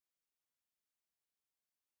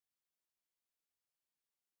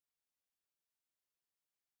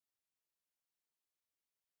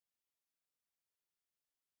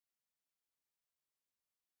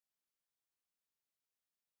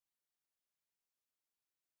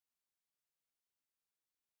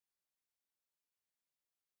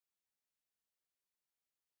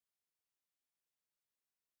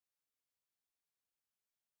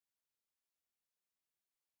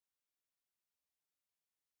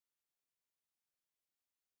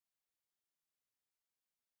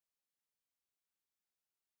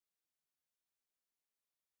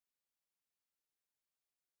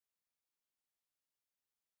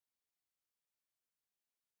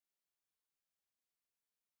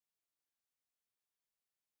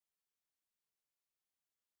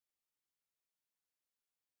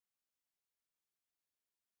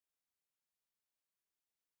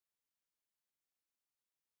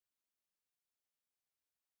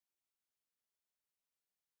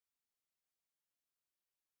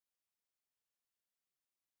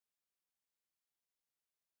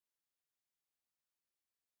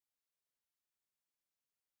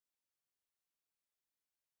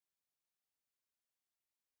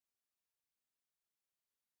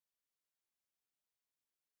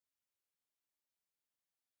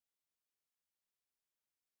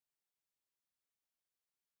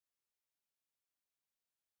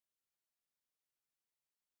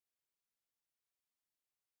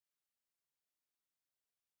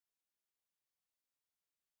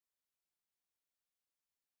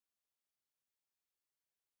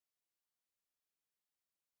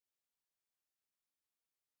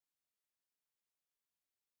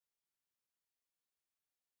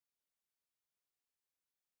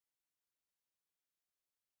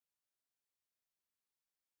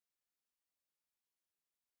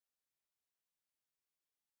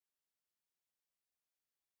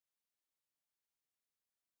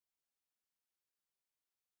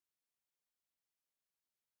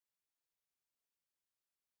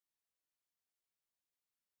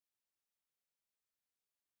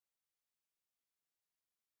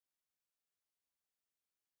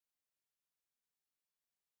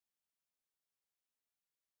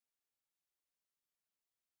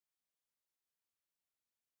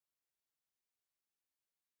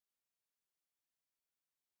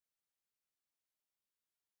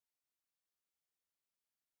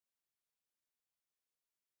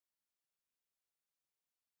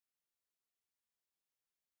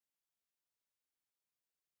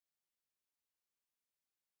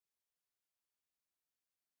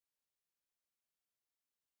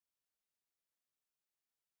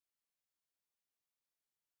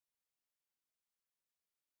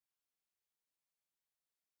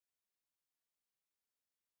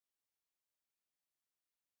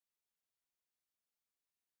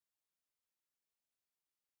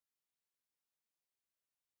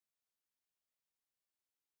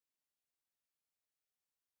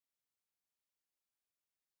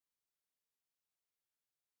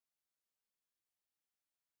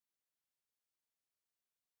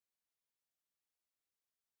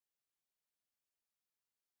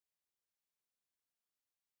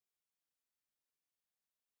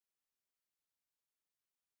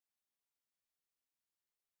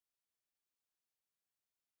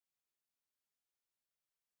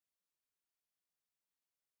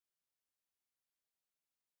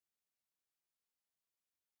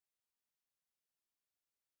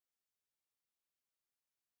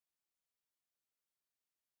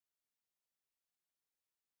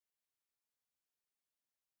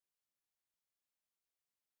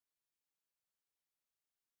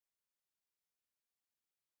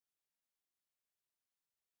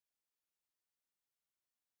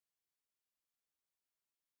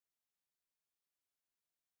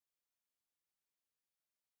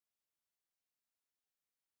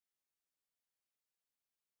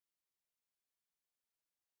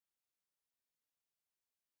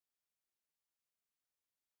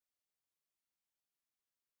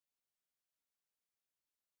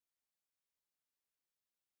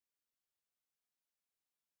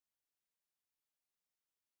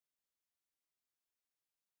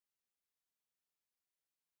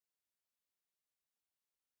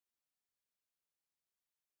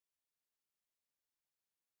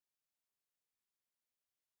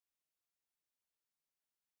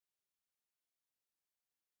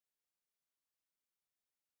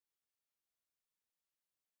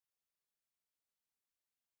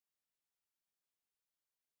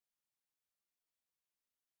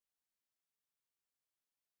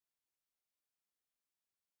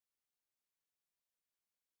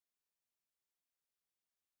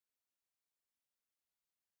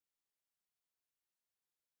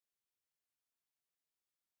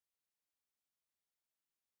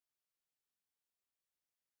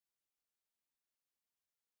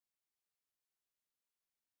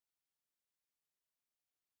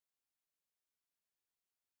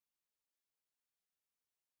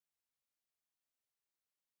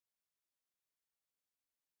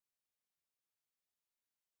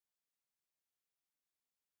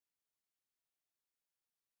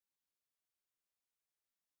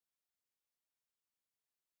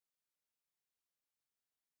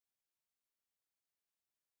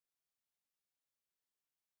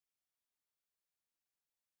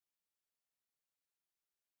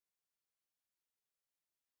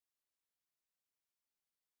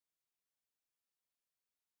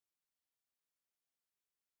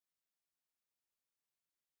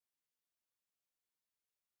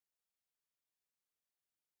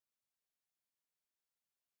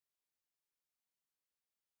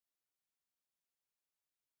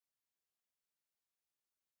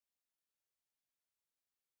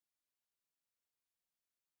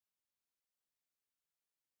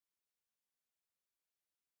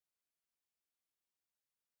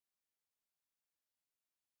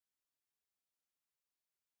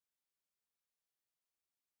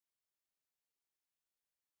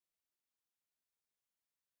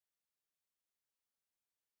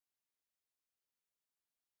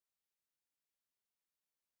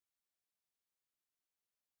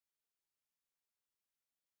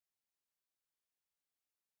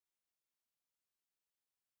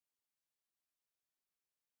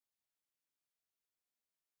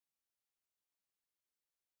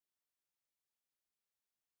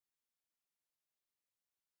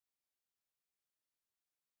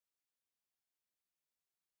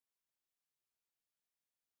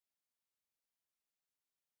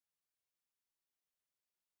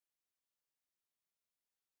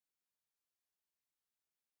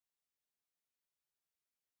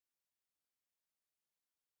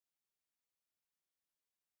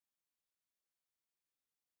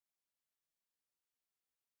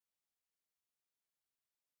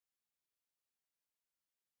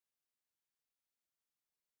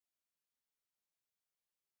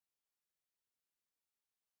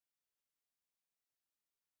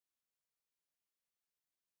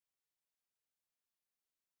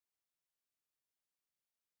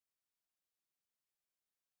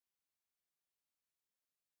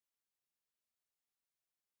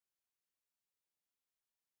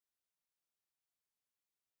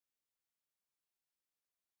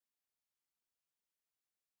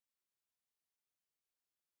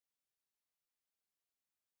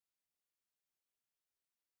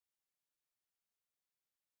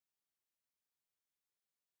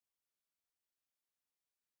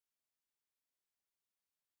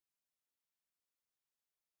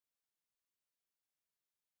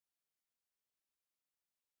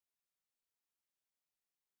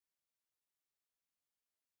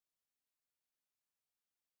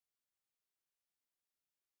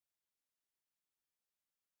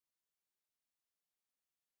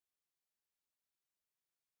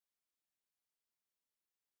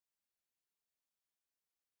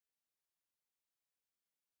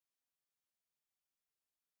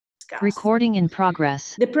discussed. Recording in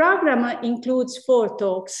progress. The program includes 4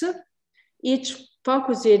 talks, each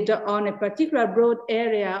focused on a particular broad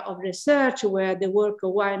area of research where the work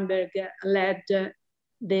of Weinberg led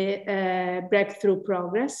the breakthrough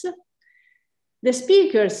progress. The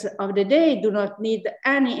speakers of the day do not need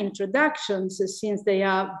any introductions since they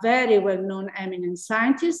are very well-known eminent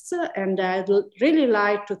scientists, and I'd really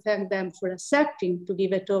like to thank them for accepting to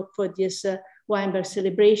give a talk for this Weinberg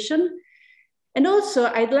celebration. And also,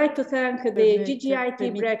 I'd like to thank the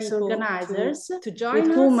GGI Breaks organizers with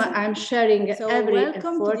whom I'm sharing every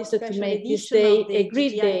effort to make this day a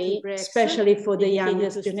great day, especially for the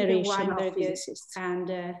youngest generation of physicists. And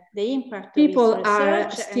the impact people are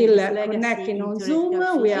still connecting on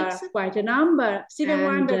Zoom. We are quite a number. Stephen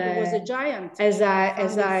Weinberg was a giant. As I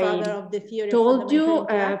told you,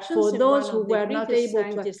 for those who were not able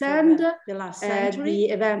to attend, the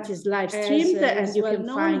event is live streamed, and you can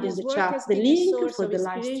find in the chat the link for the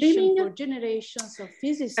live streaming. For generations of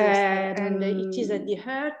physicists, and it is at the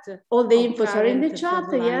heart. All the infos are in the chat,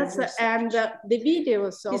 yes, and the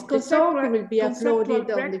videos of the talk will be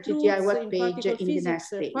uploaded on the GGI webpage in the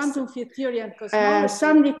next days. Quantum field theory and cosmology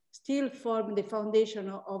some still form the foundation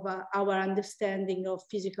of our understanding of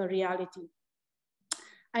physical reality.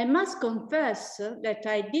 I must confess that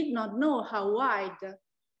I did not know how wide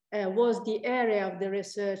was the area of the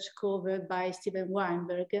research covered by Stephen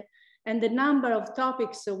Weinberg, and the number of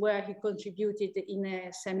topics where he contributed in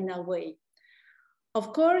a seminal way.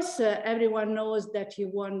 Of course, everyone knows that he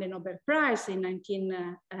won the Nobel Prize in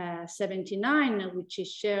 1979, which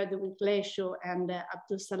is shared with Lesho and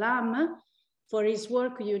Abdul Salam, for his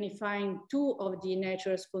work unifying 2 of the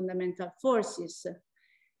nature's fundamental forces.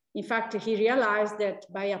 In fact, he realized that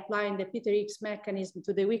by applying the Peter Higgs mechanism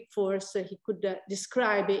to the weak force, he could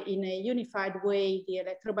describe in a unified way the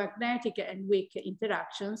electromagnetic and weak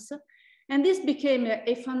interactions. And this became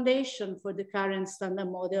a foundation for the current standard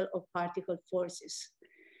model of particle forces.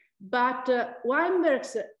 But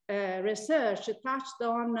Weinberg's research touched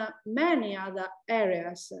on many other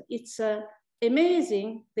areas. It's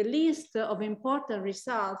amazing the list of important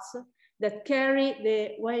results that carry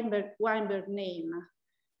the Weinberg name.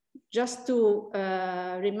 Just to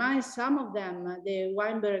remind some of them, the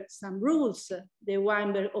Weinberg sum rules, the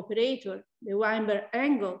Weinberg operator, the Weinberg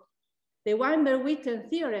angle, the Weinberg-Witten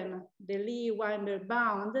theorem, the Lee-Weinberg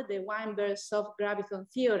bound, the Weinberg soft graviton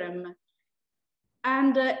theorem.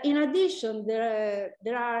 And in addition, there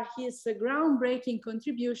are his groundbreaking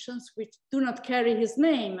contributions which do not carry his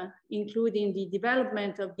name, including the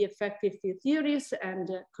development of the effective field theories and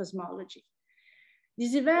cosmology.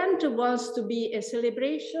 This event was to be a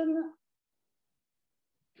celebration.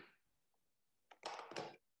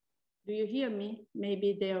 Do you hear me?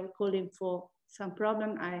 Maybe they are calling for some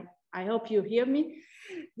problem. I hope you hear me.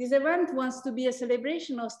 This event wants to be a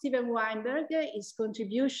celebration of Stephen Weinberg. His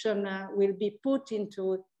contribution will be put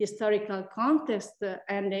into historical context,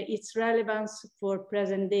 and its relevance for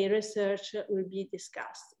present-day research will be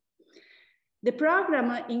discussed. The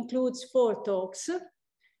program includes 4 talks,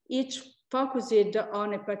 each focused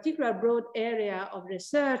on a particular broad area of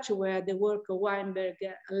research where the work of Weinberg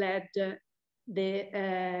led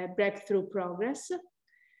the breakthrough progress.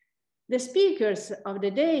 The speakers of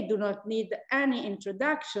the day do not need any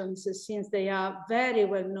introductions since they are very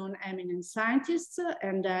well-known eminent scientists,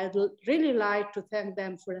 and I'd really like to thank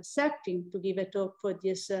them for accepting to give a talk for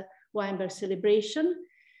this Weinberg celebration.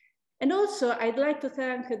 And also, I'd like to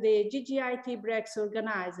thank the GGI Breaks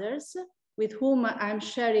organizers with whom I'm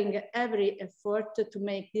sharing every effort to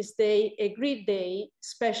make this day a great day,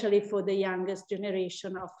 especially for the youngest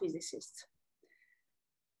generation of physicists.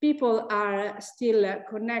 People are still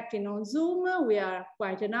connecting on Zoom. We are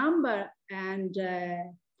quite a number. And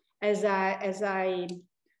as I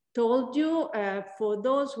told you, for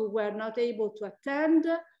those who were not able to attend,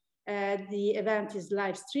 the event is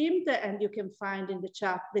live streamed, and you can find in the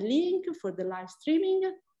chat the link for the live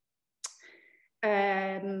streaming.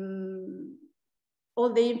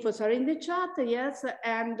 All the infos are in the chat, yes,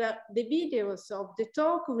 and the videos of the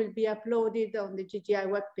talk will be uploaded on the GGI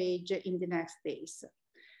webpage in the next days.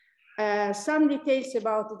 Some details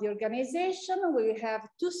about the organization. We have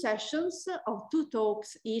 2 sessions of 2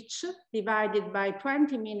 talks each, divided by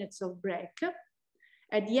 20 minutes of break.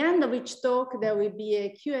 At the end of each talk, there will be a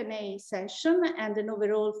Q&A session and an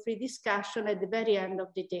overall free discussion at the very end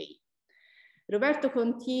of the day. Roberto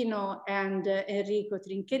Contino and Enrico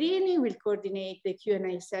Trincherini will coordinate the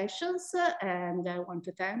Q&A sessions, and I want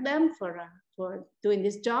to thank them for doing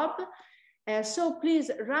this job. So please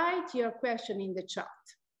write your question in the chat.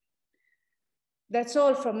 That's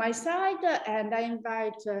all from my side, and I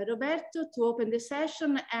invite Roberto to open the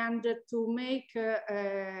session and to make,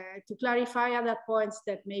 to clarify other points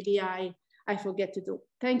that maybe I forget to do.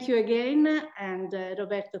 Thank you again, and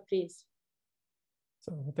Roberto, please.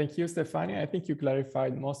 So thank you, Stefania. I think you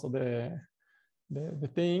clarified most of the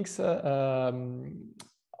things. As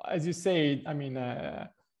you say, I mean,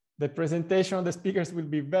 the presentation of the speakers will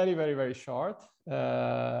be very, very, very short.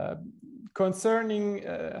 Concerning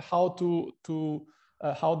how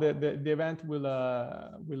how the event will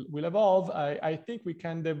evolve, I think we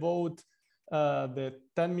can devote the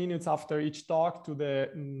 10 minutes after each talk to the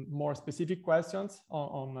more specific questions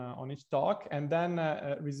on each talk, and then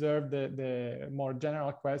reserve the more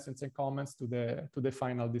general questions and comments to the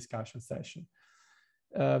final discussion session.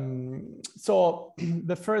 So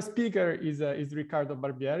the first speaker is Riccardo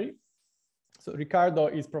Barbieri. So Riccardo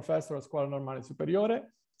is professor at Scuola Normale Superiore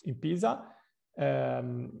in Pisa.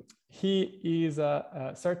 He is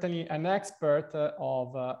certainly an expert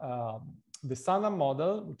of the standard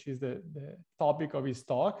model, which is the topic of his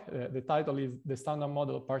talk. The title is The Standard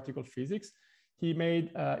Model of Particle Physics. He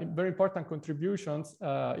made very important contributions,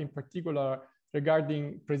 in particular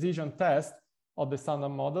regarding precision tests of the standard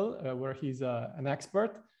model, where he's an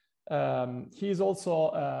expert. He is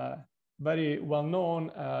also very well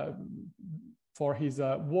known for his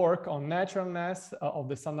work on naturalness of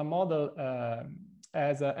the standard model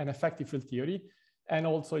as an effective field theory. And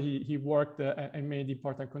also he worked and made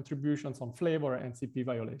important contributions on flavor and CP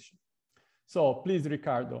violation. So please,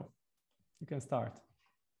 Riccardo, you can start.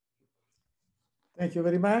 Thank you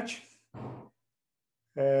very much.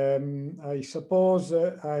 I suppose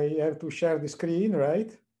I have to share the screen,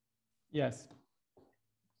 right? Yes.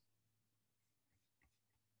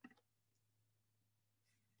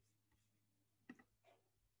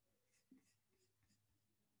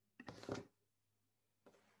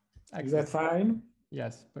 Excellent. Is that fine?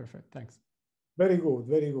 Yes, perfect. Thanks. Very good,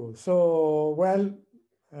 very good. So, well,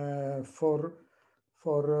 for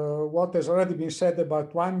what has already been said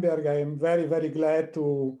about Weinberg, I am very, very glad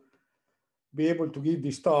to be able to give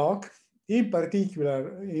this talk, in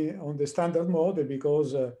particular on the standard model,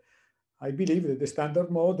 because I believe that the standard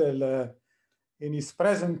model in its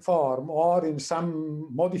present form or in some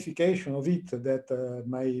modification of it that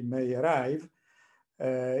may arrive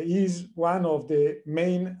is one of the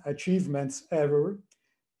main achievements ever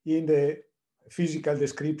in the physical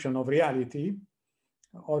description of reality,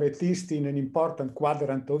 or at least in an important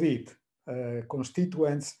quadrant of it,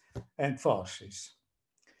 constituents and forces.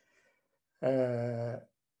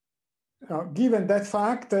 Given that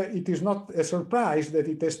fact, it is not a surprise that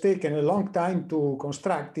it has taken a long time to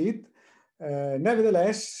construct it.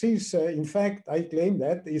 Nevertheless, since in fact I claim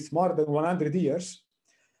that it's more than 100 years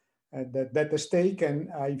that has taken,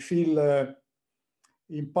 I feel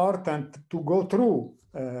important to go through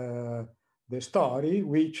the story,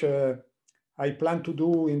 which I plan to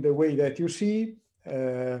do in the way that you see.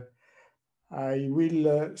 I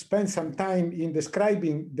will spend some time in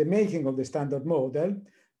describing the making of the standard model,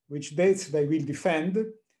 which dates I will defend.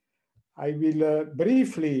 I will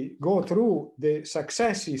briefly go through the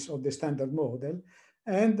successes of the standard model,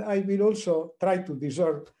 and I will also try to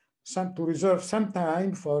reserve some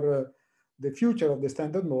time for the future of the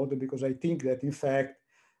standard model, because I think that in fact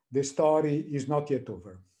the story is not yet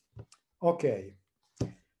over. Okay,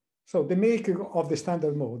 so the making of the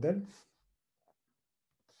standard model.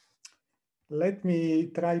 Let me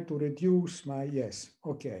try to reduce my, yes,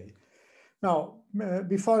 okay. Now,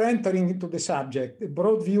 before entering into the subject, a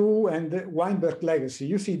broad view and the Weinberg legacy,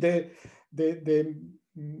 you see the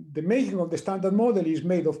making of the standard model is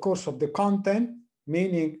made, of course, of the content,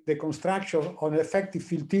 meaning the construction on effective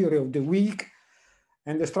field theory of the weak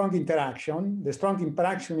and the strong interaction. The strong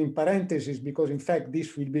interaction in parentheses, because in fact,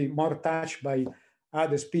 this will be more touched by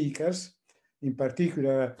other speakers, in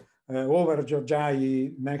particular, over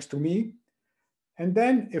Georgi next to me. And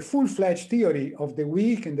then a full-fledged theory of the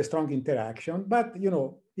weak and the strong interaction. But, you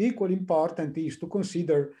know, equally important is to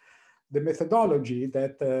consider the methodology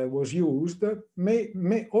that was used,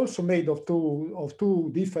 also made of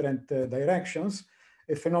two different directions: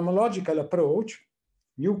 a phenomenological approach,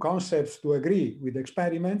 new concepts to agree with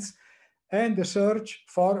experiments, and the search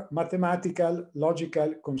for mathematical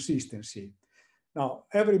logical consistency. Now,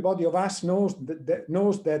 everybody of us knows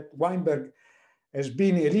that Weinberg has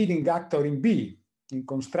been a leading actor in B, in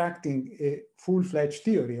constructing a full-fledged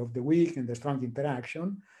theory of the weak and the strong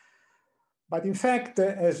interaction. But in fact,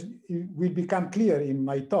 as it will become clear in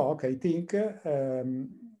my talk, I think it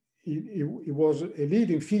was a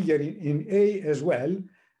leading figure in A as well.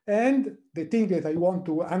 And the thing that I want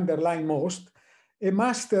to underline most, a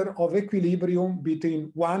master of equilibrium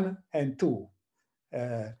between 1 and 2.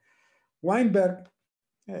 Weinberg,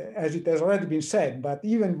 as it has already been said, but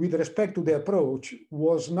even with respect to the approach,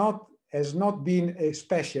 has not been a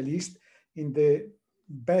specialist in the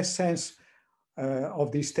best sense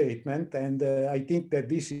of this statement, and I think that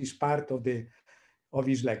this is part of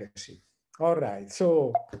his legacy. All right,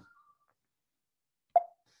 so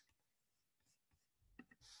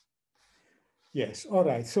yes, all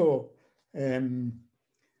right, so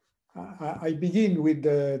I begin with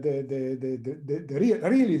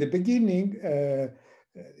really the beginning.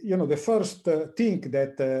 You know, the first thing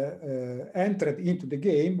that entered into the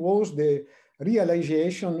game was the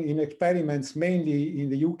realization in experiments mainly in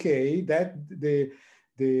the UK that the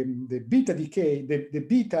beta decay, the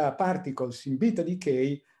beta particles in beta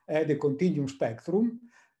decay had a continuum spectrum.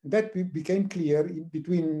 That became clear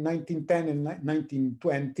between 1910 and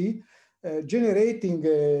 1920, generating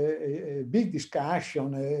a big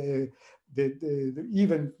discussion,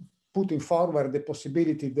 even putting forward the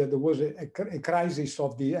possibility that there was a crisis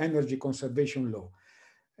of the energy conservation law.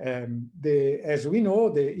 As we know,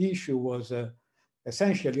 the issue was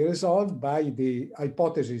essentially resolved by the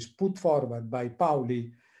hypothesis put forward by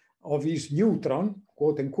Pauli of his neutron,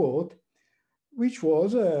 quote unquote, which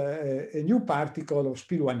was a new particle of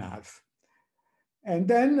speed 1/2. And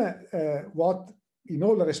then what in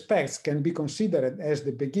all respects can be considered as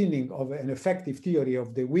the beginning of an effective theory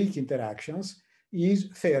of the weak interactions is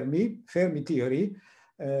Fermi theory,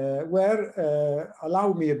 where,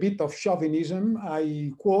 allow me a bit of chauvinism,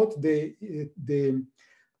 I quote the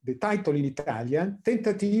title in Italian,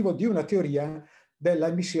 Tentativo di una teoria della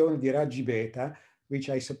emissione di raggi beta, which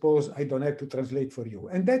I suppose I don't have to translate for you.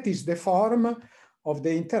 And that is the form of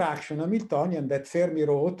the interaction Hamiltonian that Fermi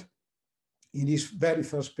wrote in his very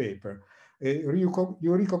first paper.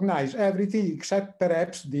 You recognize everything except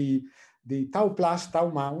perhaps the tau plus, tau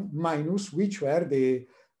minus, which were the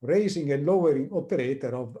raising and lowering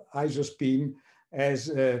operator of isospin as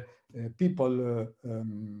people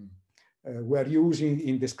were using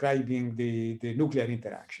in describing the nuclear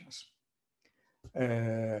interactions.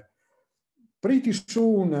 Pretty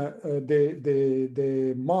soon,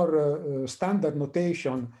 the more standard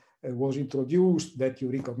notation was introduced that you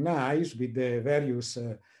recognize with the various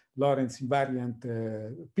Lorentz invariant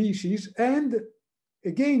pieces, and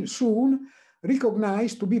again soon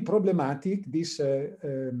recognized to be problematic this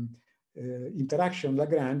interaction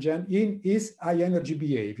Lagrangian in its high energy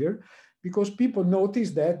behavior, because people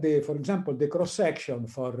noticed that, for example, the cross-section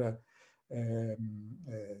for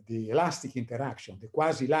the elastic interaction, the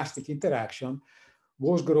quasi-elastic interaction,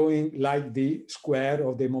 was growing like the square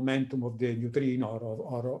of the momentum of the neutrino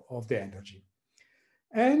or of the energy.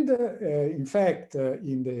 And in fact,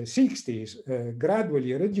 in the 60s,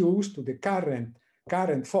 gradually reduced to the current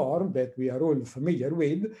form that we are all familiar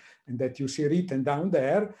with and that you see written down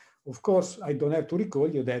there. Of course, I don't have to recall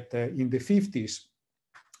you that in the 50s,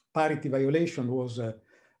 parity violation was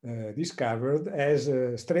discovered as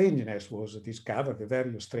strangeness was discovered, the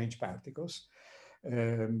various strange particles.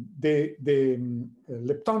 The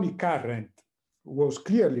leptonic current was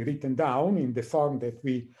clearly written down in the form that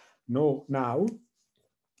we know now.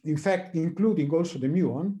 In fact, including also the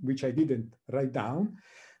muon, which I didn't write down.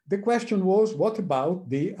 The question was, what about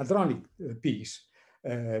the hadronic piece?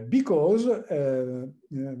 Because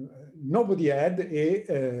nobody had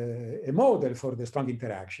a model for the strong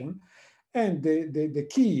interaction. And the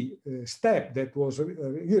key step that was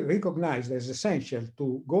recognized as essential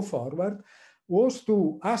to go forward was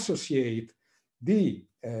to associate the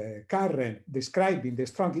current describing the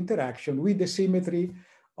strong interaction with the symmetry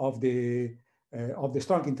of the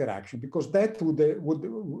strong interaction, because that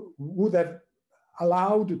would have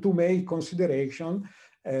allowed to make consideration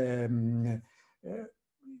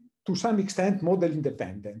to some extent model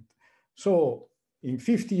independent. So in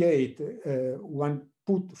 58, one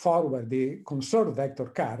put forward the conserved vector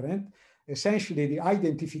current, essentially the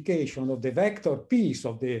identification of the vector piece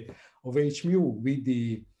of H mu with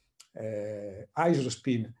the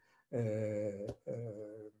isospin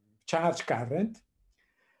charge current,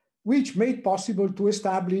 which made possible to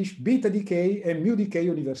establish beta decay and mu decay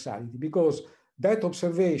universality, because that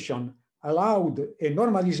observation allowed a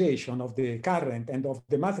normalization of the current and of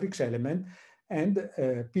the matrix element, and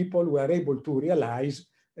people were able to realize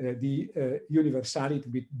the universality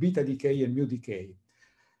with beta decay and mu decay.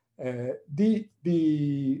 The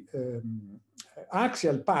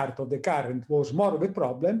axial part of the current was more of a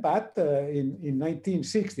problem, but in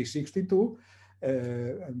 1960-62,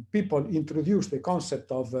 people introduced the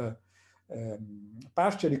concept of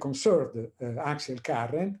partially conserved axial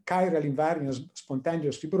current, chiral invariance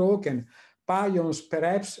spontaneously broken, pions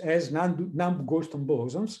perhaps as non-Goldstone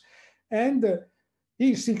bosons, and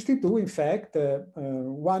In 62, in fact,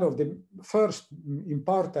 one of the first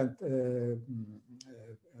important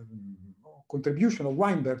contribution of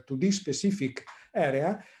Weinberg to this specific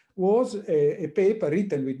area was a paper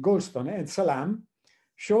written with Goldstone and Salam,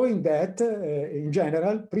 showing that in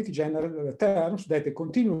general, pretty general terms, that the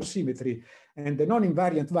continuous symmetry and the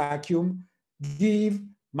non-invariant vacuum give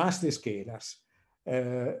massless scalars.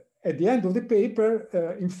 At the end of the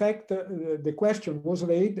paper, in fact, the question was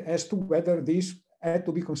raised as to whether this had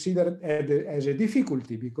to be considered as a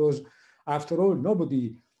difficulty, because after all,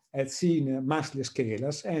 nobody had seen massless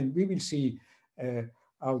scalars, and we will see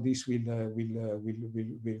how this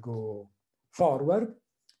will go forward.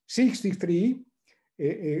 63,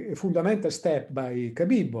 a fundamental step by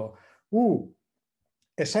Cabibbo, who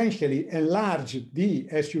essentially enlarged the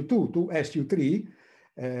SU2 to SU3,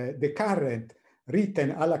 the current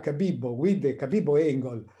written alla Cabibbo with the Cabibbo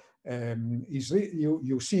angle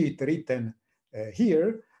you see it written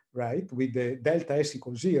here, right, with the delta S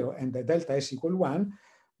equals 0 and the delta S equal 1.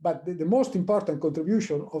 But the most important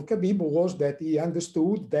contribution of Cabibbo was that he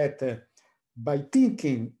understood that by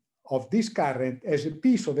thinking of this current as a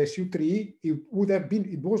piece of SU3,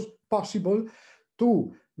 it was possible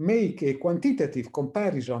to make a quantitative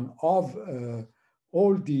comparison of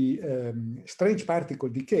all the strange particle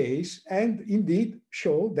decays, and indeed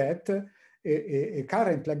show that a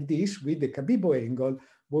current like this with the Cabibbo angle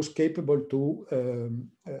was capable to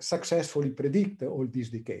successfully predict all these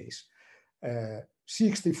decays.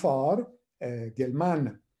 64,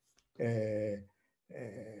 Gell-Mann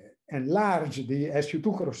enlarged the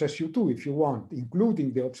SU2 cross SU2, if you want,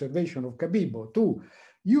 including the observation of Cabibbo, to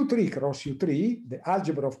U3 cross U3, the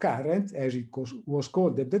algebra of currents, as it was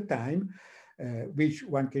called at the time, which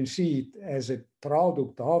one can see it as a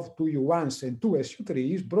product of two U1s and two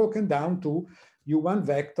SU3s broken down to U1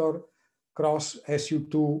 vector cross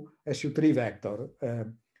SU2, SU3 vector.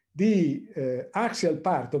 The axial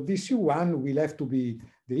part of this U1 will have to be,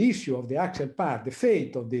 the issue of the axial part, the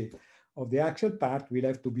fate of the axial part will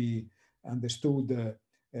have to be understood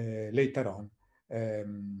later on.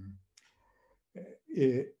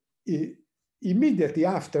 Immediately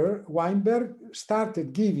after, Weinberg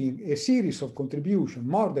started giving a series of contributions,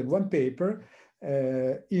 more than one paper,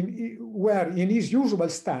 where in his usual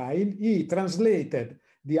style, he translated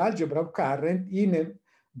the algebra of current in a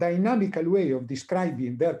dynamical way of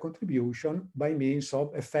describing their contribution by means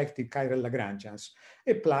of effective chiral Lagrangians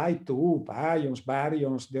applied to pions,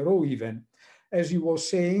 baryons, the row even. As he was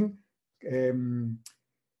saying,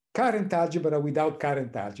 current algebra without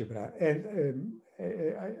current algebra. And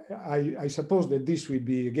I suppose that this will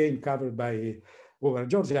be again covered by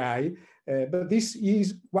Georgi, but this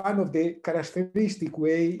is one of the characteristic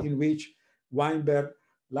way in which Weinberg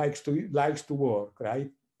likes to work, right?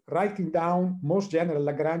 Writing down most general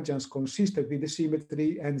Lagrangians consistent with the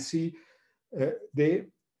symmetry and see the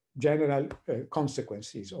general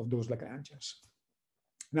consequences of those Lagrangians.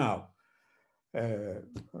 Now,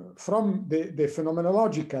 from the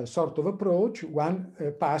phenomenological sort of approach, one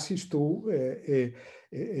passes to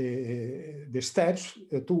the steps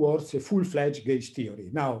towards a full-fledged gauge theory.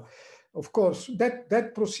 Now, of course,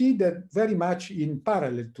 that proceeded very much in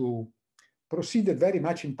parallel to,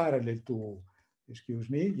 excuse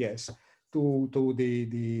me, yes, to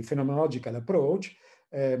the phenomenological approach.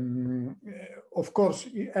 Of course,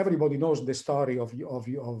 everybody knows the story of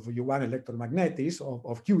U1 electromagnetics,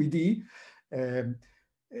 of QED,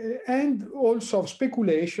 and also of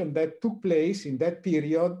speculation that took place in that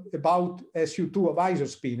period about SU2 of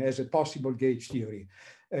isospin as a possible gauge theory,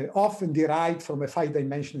 often derived from a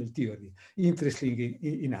 5-dimensional theory, interestingly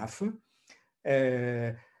enough.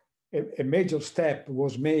 A major step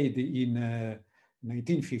was made in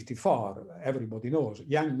 1954, everybody knows.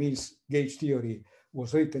 Young-Mills gauge theory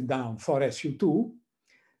was written down for SU2,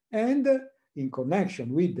 and in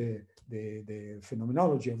connection with the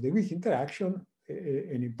phenomenology of the weak interaction,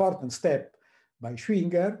 an important step by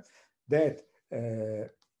Schwinger that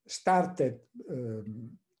started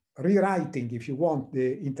rewriting, if you want,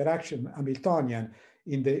 the interaction Hamiltonian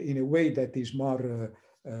in a way that is more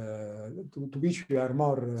to which we are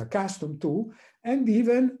more accustomed to, and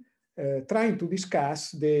even trying to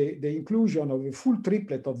discuss the inclusion of a full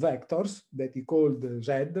triplet of vectors that he called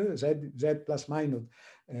Z plus minus,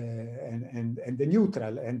 and the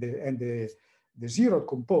neutral and the zero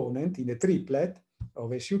component in a triplet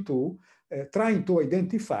of SU2, trying to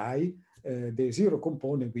identify the zero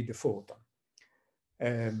component with the photon.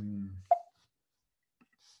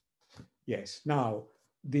 Yes, now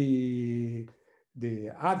the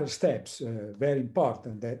other steps, very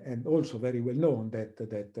important and also very well known that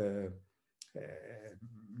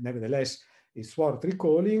nevertheless it's worth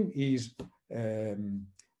recalling, is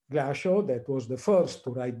Glashow, that was the first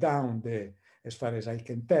to write down as far as I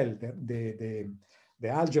can tell, the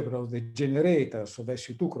algebra of the generators of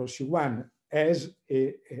SU2 cross U1 as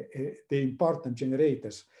the important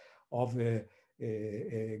generators of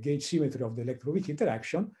gauge symmetry of the electroweak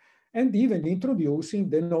interaction, and even introducing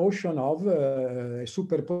the notion of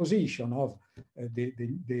superposition of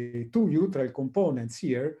the two neutral components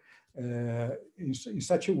here in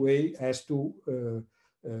such a way as to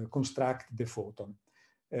construct the photon.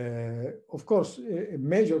 Of course, a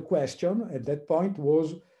major question at that point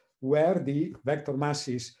was where the vector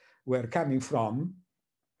masses were coming from,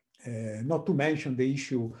 not to mention the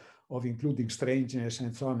issue of including strangeness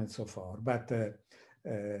and so on and so forth. But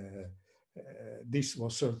this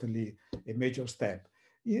was certainly a major step.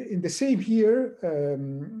 In the same year,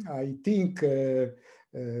 I think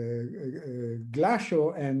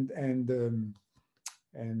Glashow and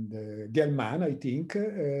Gell-Mann, I think,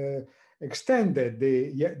 extended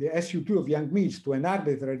the SU2 of Young-Mills to an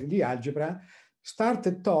arbitrary Lie algebra,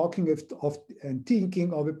 started talking of and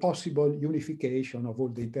thinking of a possible unification of all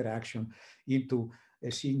the interaction into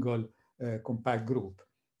a single compact group.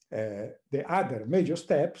 The other major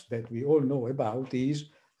steps that we all know about is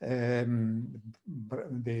the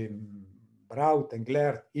Braut and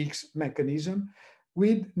Glaert X mechanism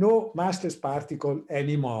with no massless particle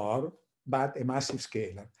anymore, but a massive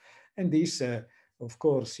scalar. And this, of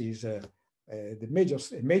course, is a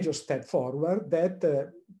major step forward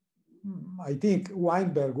that I think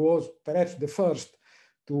Weinberg was perhaps the first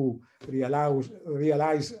to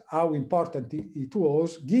realize how important it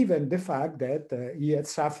was, given the fact that he had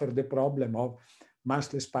suffered the problem of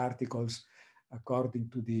massless particles according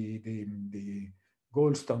to the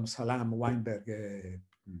Goldstone, Salam, Weinberg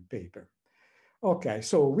paper. Okay,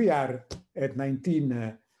 so we are at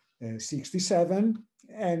 1967,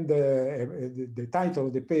 and the title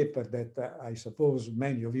of the paper that I suppose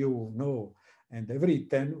many of you know and have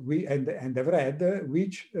written, and have read,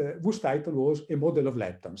 whose title was A Model of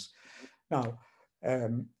Leptons. Now,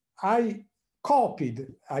 I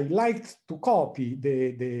liked to copy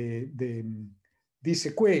this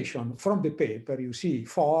equation from the paper. You see,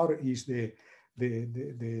 4 is the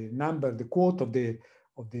number, the quote of the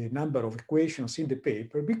number of equations in the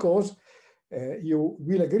paper, because you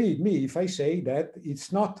will agree with me if I say that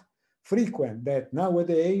it's not frequent that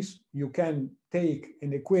nowadays you can take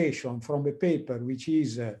an equation from a paper which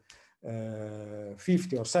is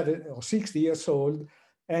 50 or 60 years old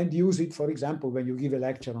and use it, for example, when you give a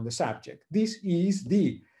lecture on the subject. This is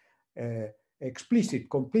the explicit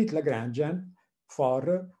complete Lagrangian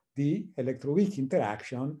for the electroweak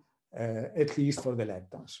interaction, at least for the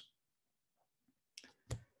leptons.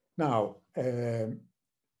 Now,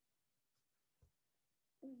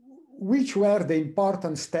 which were the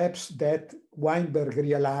important steps that Weinberg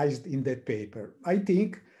realized in that paper? I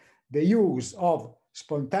think the use of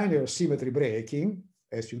spontaneous symmetry breaking,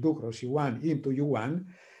 SU2 cross U1 into U1,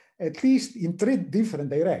 at least in 3 different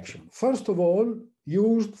directions. First of all,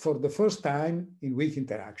 used for the first time in weak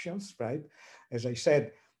interactions, right? As I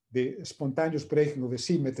said, the spontaneous breaking of a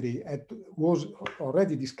symmetry was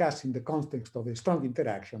already discussed in the context of a strong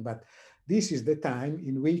interaction, but this is the time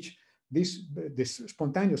in which this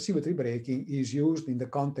spontaneous symmetry breaking is used in the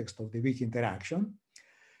context of the weak interaction.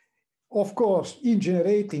 Of course, in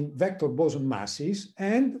generating vector boson masses,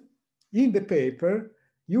 and in the paper,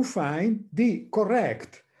 you find the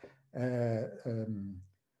correct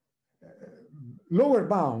lower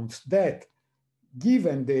bounds that,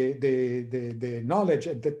 given the knowledge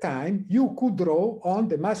at the time, you could draw on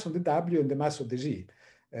the mass of the W and the mass of the Z.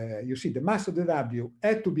 You see, the mass of the W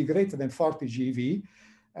had to be greater than 40 GeV.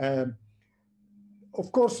 Of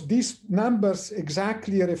course, these numbers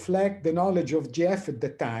exactly reflect the knowledge of GF at the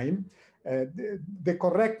time. The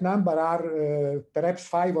correct number are perhaps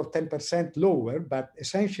 5 or 10% lower, but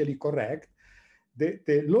essentially correct.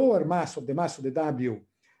 The lower mass of the W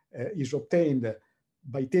is obtained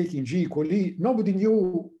by taking G equal E. Nobody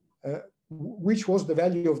knew which was the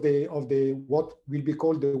value of the what will be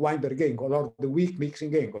called the Weinberg angle or the weak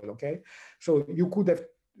mixing angle. Okay, so you could have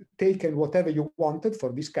taken whatever you wanted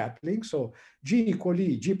for this coupling. So G equal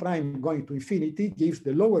E, G prime going to infinity gives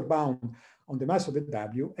the lower bound on the mass of the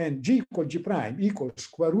W, and G equal G prime equals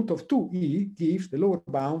square root of 2E gives the lower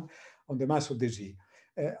bound on the mass of the Z.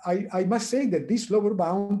 I must say that this lower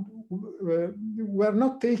bound were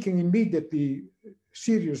not taken immediately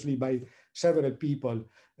seriously by several people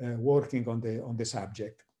working on the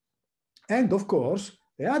subject. And of course,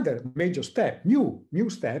 the other major step, new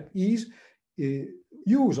step, is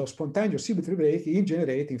use of spontaneous symmetry breaking in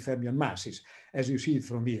generating fermion masses, as you see it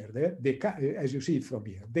from here.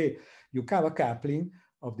 The Yukawa coupling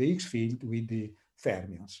Higgs field with the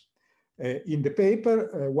fermions. In the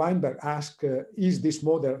paper, Weinberg asked, is this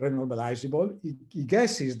model renormalizable? He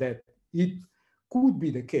guesses that it could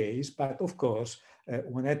be the case, but of course,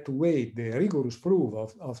 one had to wait the rigorous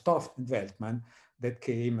proof of Toft and Veltman that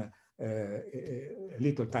came a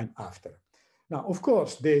little time after. Now, of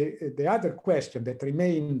course, the other question that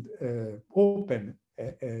remained open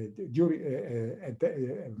at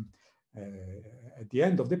the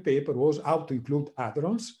end of the paper was how to include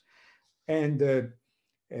hadrons, and the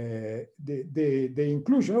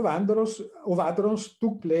inclusion of hadrons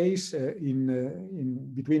took place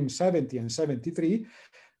in between 70 and 73,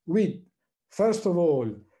 with first of all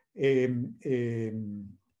the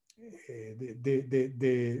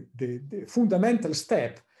fundamental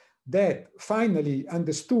step that finally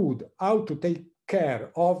understood how to take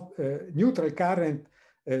care of neutral current,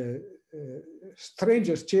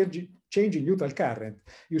 strangest changing neutral current.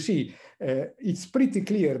 You see, it's pretty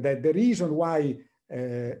clear that the reason why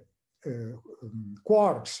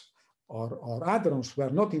quarks or hadrons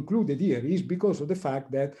were not included here is because of the fact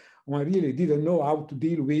that one really didn't know how to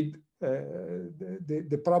deal with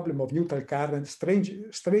the problem of neutral current, strange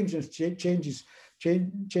changes,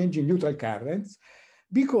 changing neutral currents,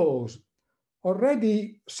 because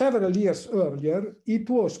already several years earlier, it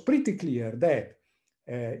was pretty clear that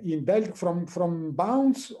from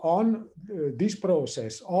bounds on this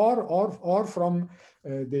process or from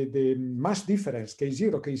the mass difference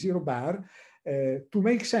K0, K0 bar, to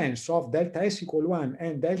make sense of delta S equal 1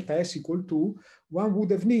 and delta S equal 2, one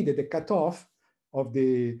would have needed a cutoff of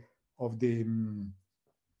the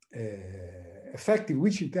effective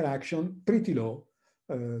Witch interaction pretty low,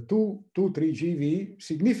 2, 3 GeV,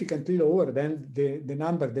 significantly lower than the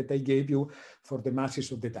number that I gave you for the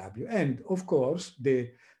masses of the W. And of course,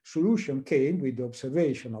 the solution came with the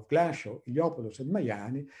observation of Glashow, Iliopoulos, and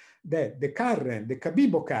Maiani that the current, the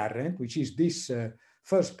Cabibbo current, which is this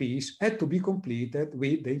first piece, had to be completed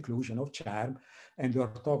with the inclusion of charm and the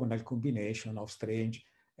orthogonal combination of Strange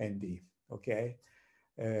and D. Okay.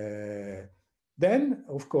 Then,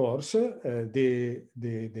 of course,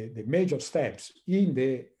 the major steps in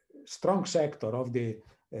the strong sector of the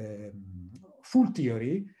full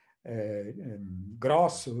theory,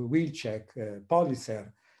 Gross, Wilczek,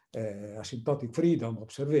 Politzer, asymptotic freedom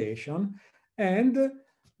observation, and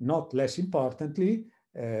not less importantly,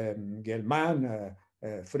 Gell-Mann,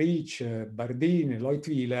 Fritsch, Bardeen,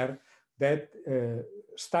 Leutwiler, that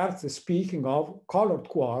starts speaking of colored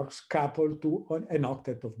quarks coupled to an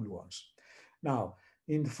octet of gluons. Now,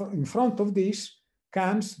 in front of this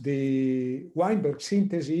comes the Weinberg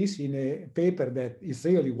synthesis in a paper that is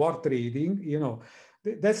really worth reading. You know,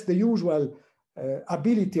 that's the usual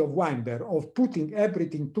ability of Weinberg of putting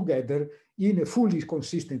everything together in a fully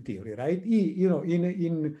consistent theory, right? You know,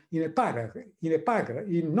 in a paragraph,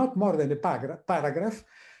 in not more than a paragraph,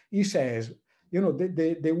 he says, you know,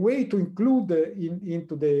 the way to include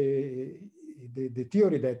into the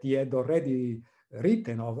theory that he had already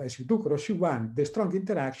written of SU2 cross U1, the strong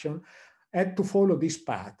interaction had to follow this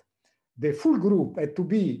path. The full group had to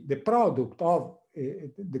be the product of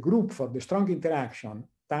the group for the strong interaction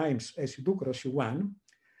times SU2 cross U1.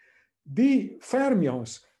 The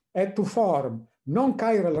fermions had to form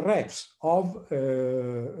non-chiral refs of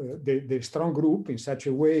the strong group in such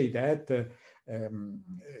a way that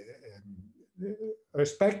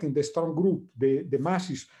respecting the strong group, the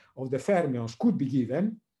masses of the fermions could be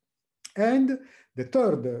given. And the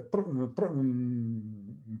third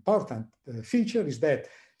important feature is that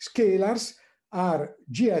scalars are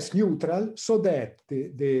GS neutral, so that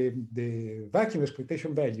the vacuum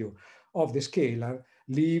expectation value of the scalar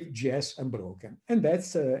leave GS unbroken. And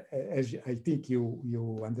that's, as I think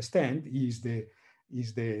you understand, is the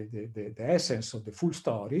essence of the full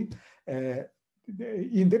story.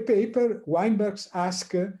 In the paper, Weinberg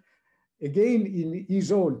asks, again, in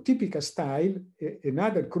his own typical style,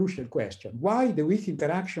 another crucial question: why the weak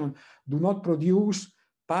interaction do not produce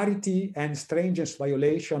parity and strangeness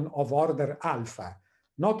violation of order alpha,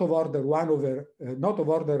 not of order not of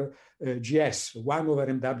order GS, 1 over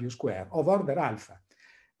MW square, of order alpha?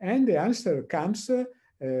 And the answer comes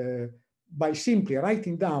by simply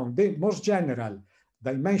writing down the most general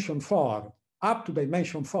dimension 4 up to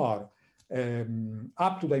dimension 4,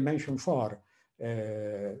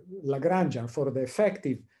 Lagrangian for the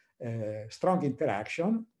effective strong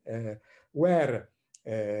interaction, where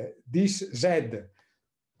this Z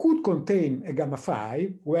could contain a gamma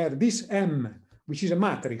phi, where this M, which is a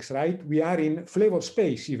matrix, right? We are in flavor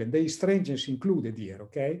space even, there is strangeness included here,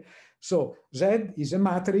 okay? So Z is a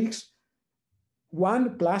matrix,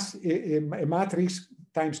 1 plus a matrix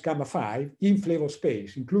times gamma 5 in flavor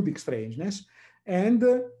space, including strangeness, and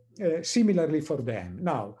similarly for them.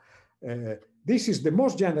 Now, this is the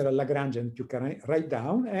most general Lagrangian you can write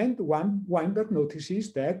down, and Weinberg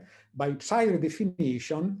notices that by psi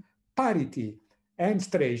redefinition, parity and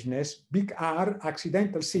strangeness are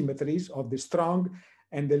accidental symmetries of the strong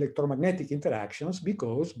and electromagnetic interactions,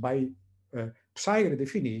 because by psi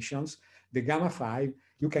redefinitions, the gamma 5,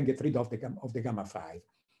 you can get rid of the gamma 5.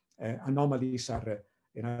 Anomalies are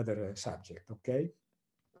another subject, okay?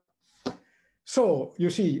 So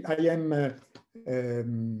you see, I am at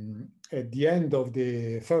the end of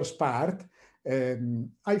the first part.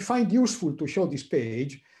 I find useful to show this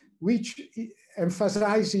page, which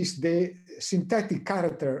emphasizes the synthetic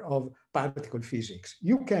character of particle physics.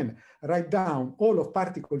 You can write down all of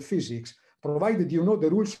particle physics, provided you know the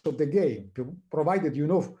rules of the game, provided you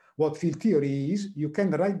know what field theory is. You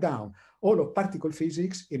can write down all of particle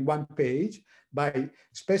physics in one page by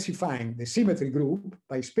specifying the symmetry group,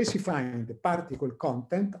 by specifying the particle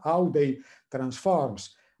content, how they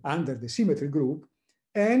transforms under the symmetry group,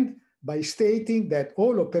 and by stating that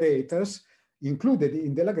all operators included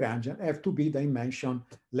in the Lagrangian have to be dimension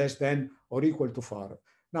less than or equal to 4.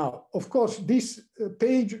 Now, of course, this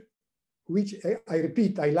page, which I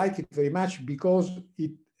repeat, I like it very much because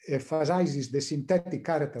it emphasizes the synthetic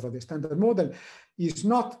character of the standard model, does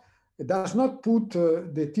not put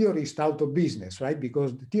the theorists out of business, right?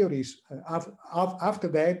 Because the theorists after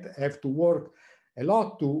that have to work a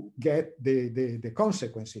lot to get the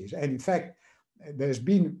consequences. And in fact, there's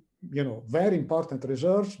been very important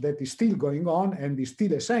research that is still going on and is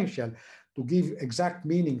still essential to give exact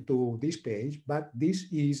meaning to this page. But this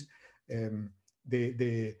is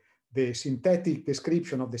the synthetic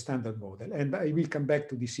description of the standard model. And I will come back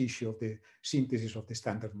to this issue of the synthesis of the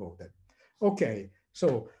standard model. Okay,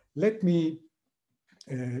 so let me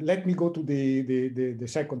go to the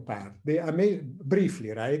second part.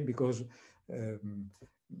 Briefly, right? Because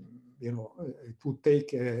it would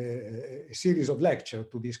take a series of lectures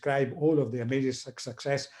to describe all of the amazing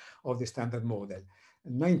success of the standard model.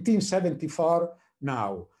 1974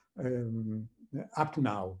 now, up to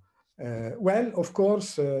now. Well, of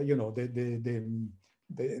course, the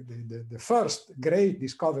first great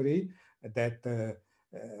discovery that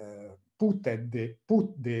put the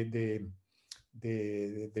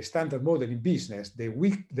standard model in business, the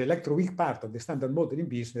electroweak part of the standard model in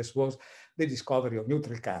business, was the discovery of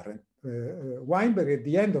neutral current. Weinberg, at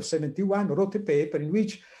the end of '71, wrote a paper in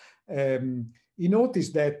which he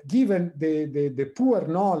noticed that given the poor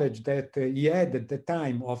knowledge that he had at the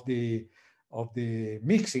time of the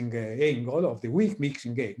mixing angle, of the weak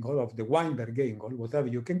mixing angle, of the Weinberg angle, whatever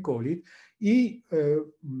you can call it, he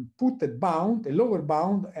put a lower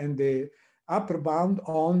bound and the upper bound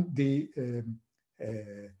on the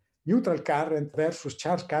neutral current versus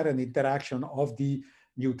charge current interaction of the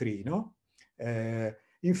neutrino.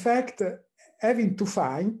 In fact, having to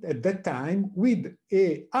find at that time with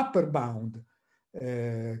a upper bound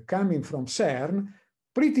coming from CERN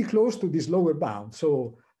pretty close to this lower bound.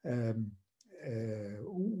 So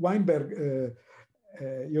Weinberg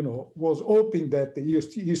was hoping that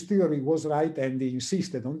his theory was right, and he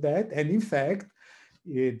insisted on that. And in fact,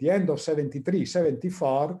 at the end of '73,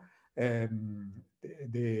 '74,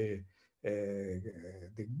 the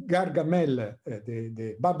Gargamel,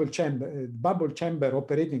 the bubble chamber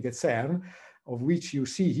operating at CERN, of which you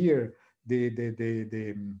see here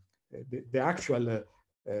the actual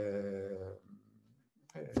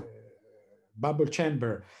bubble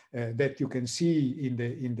chamber that you can see in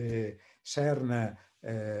the CERN.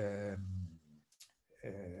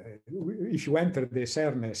 If you enter the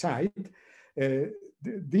CERN site,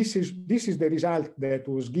 this is the result that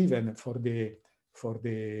was given for the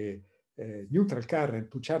neutral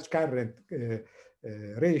current to charge current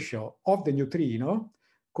ratio of the neutrino,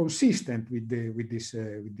 consistent with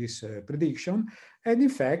this prediction. And in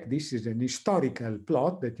fact, this is an historical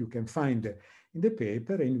plot that you can find in the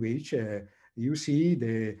paper, in which you see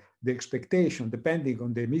the expectation depending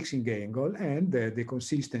on the mixing angle and the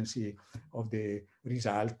consistency of the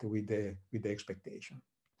result with the expectation.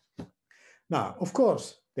 Now, of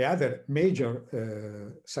course, the other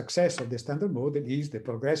major success of the standard model is the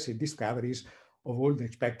progressive discoveries of all the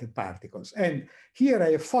expected particles. And here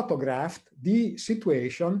I have photographed the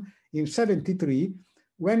situation in '73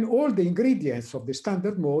 when all the ingredients of the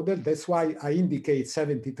standard model, that's why I indicate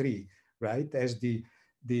 '73, right, as the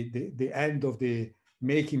end of the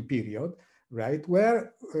making period, right,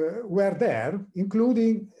 were there,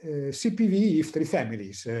 including CPV if three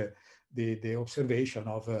families, the observation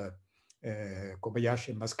of Kobayashi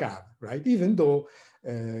and Mascab, right? Even though,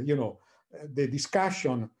 the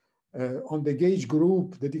discussion on the gauge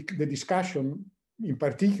group, the discussion in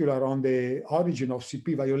particular on the origin of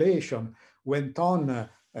CP violation went on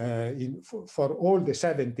for all the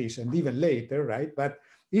 70s and even later, right? But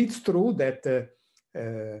it's true that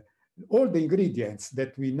all the ingredients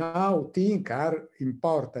that we now think are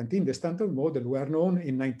important in the standard model were known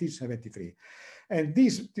in 1973. And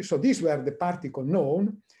so these were the particles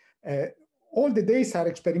known. All the dates are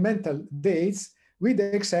experimental dates, with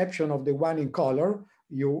the exception of the one in color.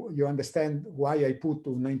 You understand why I put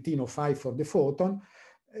to 1905 for the photon.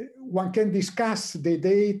 One can discuss the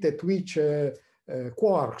date at which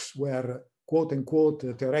quarks were, quote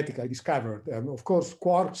unquote, theoretically discovered. Of course,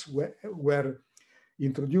 quarks were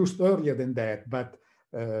introduced earlier than that, but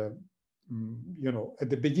you know, at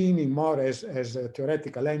the beginning more as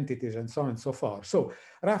theoretical entities and so on and so forth. So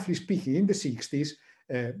roughly speaking, in the 60s,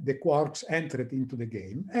 the quarks entered into the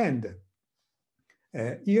game. And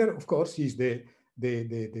here, of course, is the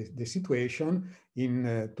situation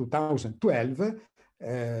in 2012,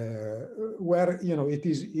 where, you know, it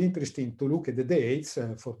is interesting to look at the dates.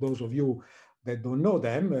 For those of you that don't know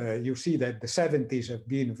them, you see that the 70s have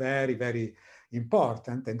been very, very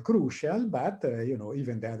important and crucial, but you know,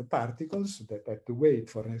 even the other particles that have to wait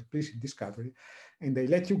for an explicit discovery, and they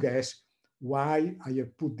let you guess why I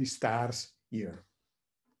have put these stars here.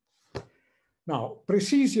 Now,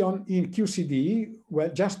 precision in QCD, well,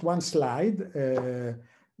 just one slide.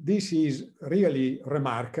 This is really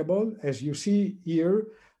remarkable. As you see here,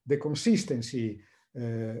 the consistency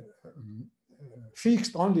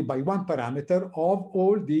fixed only by one parameter of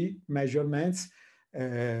all the measurements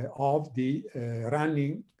of the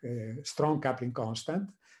running strong coupling constant.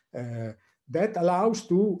 That allows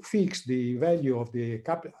to fix the value of the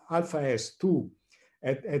alpha S2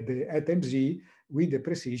 at MZ with the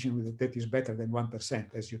precision that is better than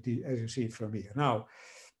 1%, as you see it from here. Now,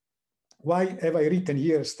 why have I written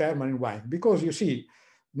here Sterman and Weinberg? Because you see,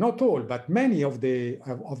 not all, but many of these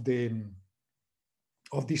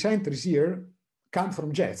entries here come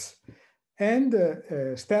from jets. And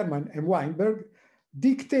Sterman and Weinberg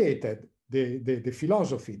dictated the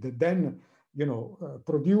philosophy that then, you know,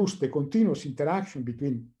 produced the continuous interaction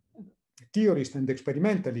between theorists and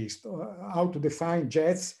experimentalists, how to define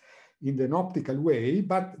jets in an optical way.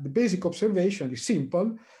 But the basic observation is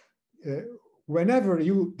simple. Whenever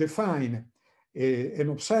you define an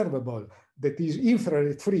observable that is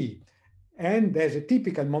infrared free and has a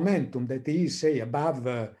typical momentum that is, say,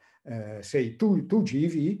 above, say, 2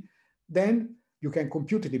 GeV, then you can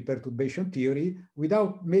compute it in perturbation theory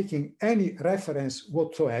without making any reference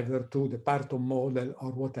whatsoever to the Parton model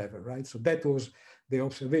or whatever, right? So that was the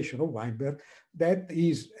observation of Weinberg that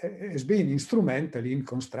has been instrumental in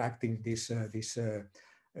constructing this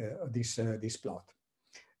plot.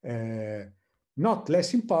 Not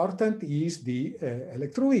less important is the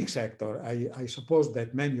electroweak sector. I suppose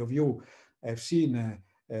that many of you have seen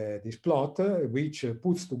this plot, which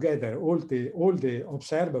puts together all the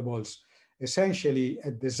observables essentially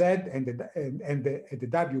at the Z and the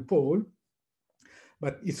W pole,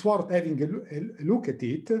 but it's worth having a look at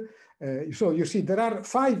it. So you see there are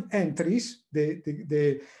 5 entries.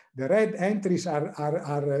 The red entries are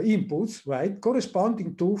inputs, right,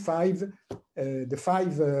 corresponding to the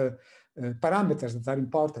 5 parameters that are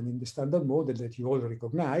important in the standard model that you all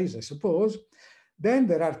recognize, I suppose. Then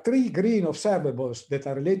there are 3 green observables that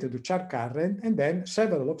are related to charge current, and then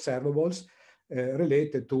several observables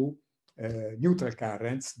related to neutral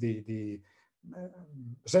currents, the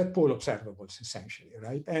Z-pole observables, essentially,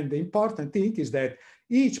 right? And the important thing is that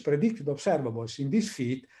each predicted observables in this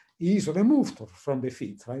fit is removed from the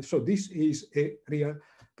fit, right? So this is a real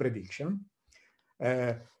prediction.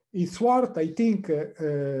 It's worth, I think,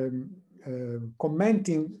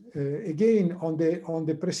 commenting again on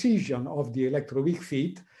the precision of the electroweak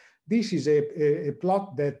fit. This is a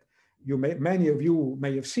plot that many of you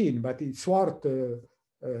may have seen, but it's worth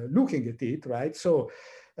looking at it, right? So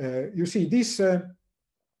you see this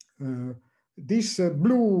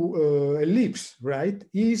blue ellipse, right,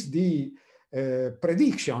 is the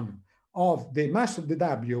prediction of the mass of the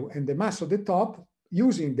W and the mass of the top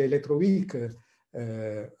using the electroweak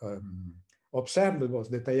observables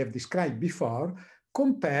that I have described before,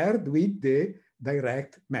 compared with the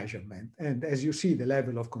direct measurement. And as you see, the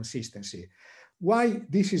level of consistency. Why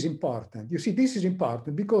this is important? You see, this is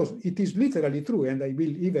important because it is literally true, and I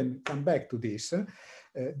will even come back to this,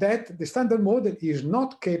 that the standard model is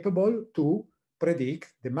not capable to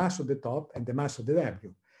predict the mass of the top and the mass of the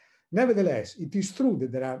W. Nevertheless, it is true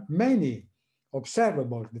that there are many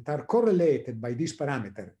observables that are correlated by this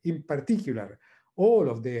parameter, in particular, all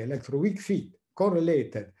of the electroweak fit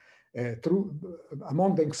correlated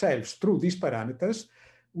among themselves through these parameters,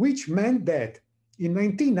 which meant that in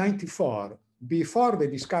 1994, before the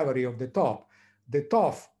discovery of the top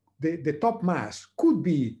mass could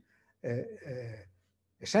be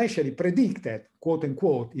essentially predicted, quote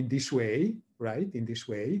unquote, in this way, right? In this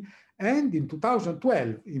way. And in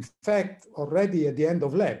 2012, in fact, already at the end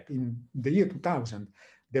of lab, in the year 2000,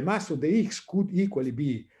 the mass of the Higgs could equally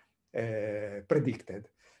be predicted,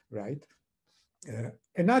 right?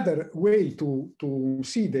 Another way to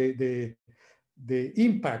see the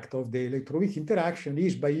impact of the electroweak interaction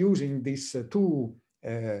is by using these two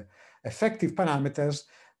effective parameters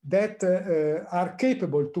that are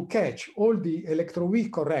capable to catch all the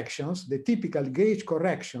electroweak corrections, the typical gauge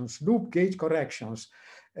corrections, loop gauge corrections,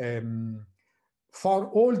 for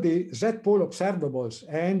all the Z-pole observables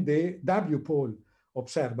and the W-pole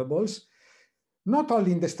observables, not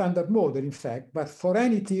only in the standard model, in fact, but for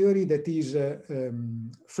any theory that is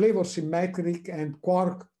flavor symmetric and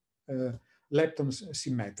quark leptons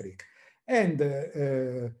symmetric. And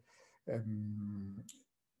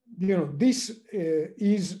you know, this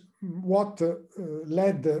is what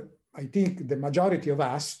led, I think, the majority of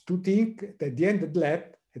us to think that at the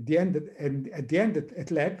end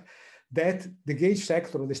at lab, that the gauge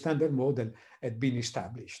sector of the standard model had been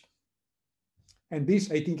established. And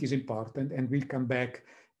this, I think, is important, and we'll come back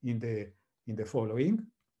in the following.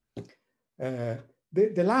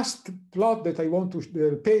 The last plot that I want to,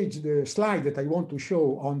 the slide that I want to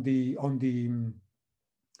show on the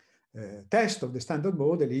test of the standard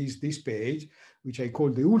model is this page, which I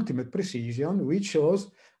call the ultimate precision, which shows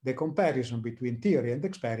the comparison between theory and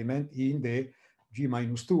experiment in the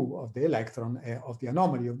G-2 of the electron, of the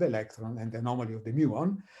anomaly of the electron and the anomaly of the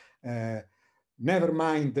muon. Never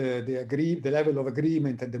mind the level of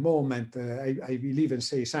agreement at the moment. I will even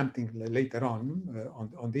say something later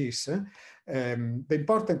on this. The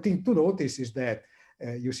important thing to notice is that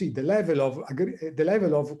you see the level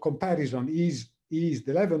of comparison is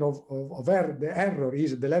the level of error. The error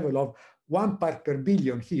is the level of 1 part per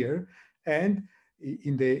billion here, and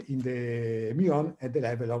in the muon at the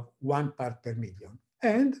level of 1 part per million.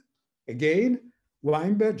 And again,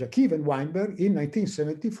 Weinberg, Jakiv and Weinberg in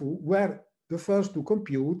 1974 were the first to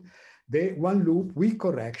compute the one loop weak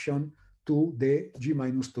correction to the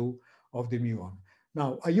G-2 of the muon.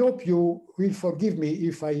 Now, I hope you will forgive me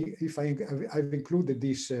if I've included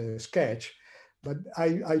this sketch, but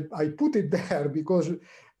I put it there because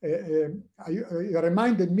it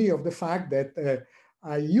reminded me of the fact that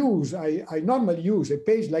I normally use a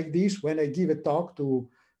page like this when I give a talk to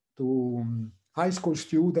high school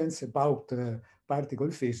students about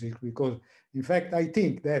particle physics, because in fact I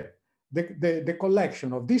think that the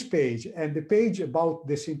collection of this page and the page about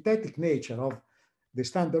the synthetic nature of the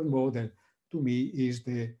standard model, to me, is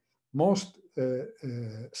the most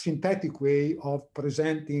synthetic way of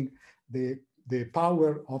presenting the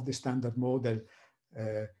power of the standard model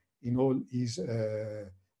in all its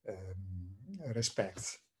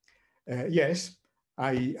respects. Yes,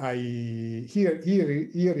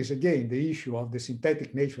 here is again the issue of the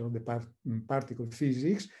synthetic nature of the particle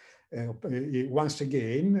physics. Once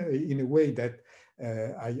again, in a way that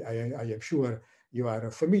I am sure you are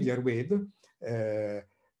familiar with.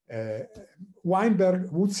 Weinberg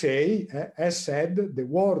would say, as said, the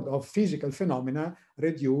world of physical phenomena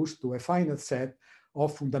reduced to a finite set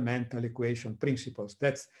of fundamental equation principles.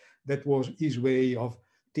 That was his way of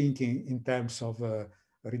thinking in terms of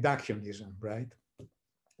reductionism, right?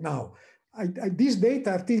 Now, these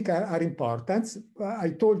data, I think, are important.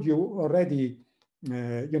 I told you already,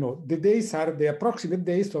 you know, the dates are the approximate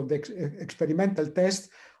dates of the experimental tests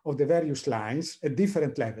of the various lines at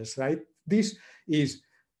different levels, right? This is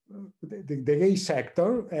the gauge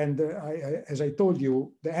sector, and as I told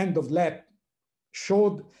you, the end of lab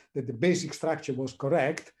showed that the basic structure was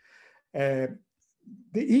correct. The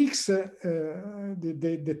Higgs,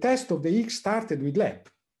 the test of the Higgs started with lab,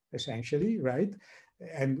 essentially, right?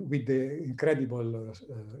 And with the incredible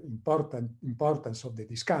importance of the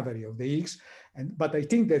discovery of the Higgs. But I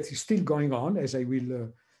think that is still going on, as I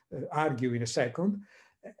will argue in a second.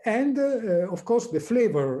 And of course, the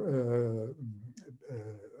flavor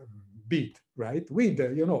bit, right? With,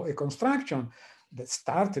 you know, a construction that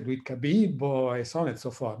started with Cabibbo and so on and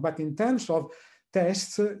so forth. But in terms of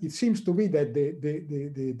tests, it seems to be that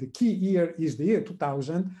the key year is the year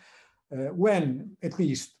 2000, when at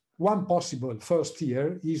least one possible first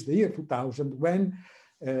year is the year 2000, when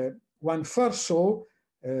one first saw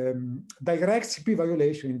direct CP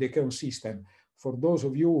violation in the Keown system. For those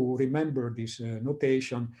of you who remember this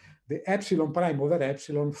notation, the epsilon prime over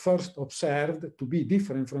epsilon first observed to be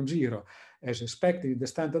different from zero, as expected in the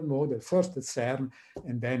standard model, first at CERN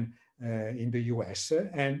and then in the US,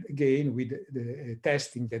 and again with the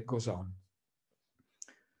testing that goes on.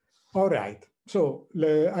 All right. So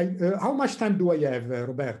how much time do I have,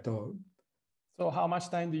 Roberto? So how much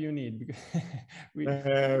time do you need?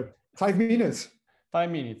 5 minutes. 5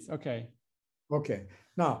 minutes, okay. Okay.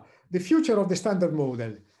 Now, the future of the standard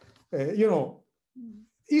model. You know,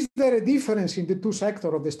 is there a difference in the two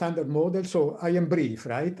sectors of the standard model? So I am brief,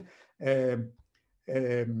 right? Here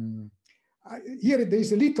there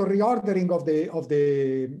is a little reordering of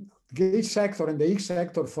the gauge sector and the X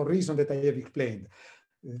sector for reasons that I have explained.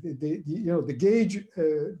 The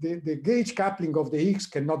gauge coupling of the X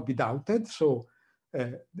cannot be doubted. So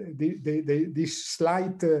this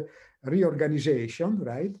slight reorganization,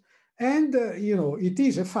 right? And you know, it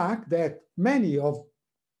is a fact that many of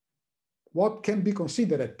what can be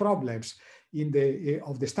considered problems in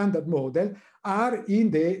of the standard model are in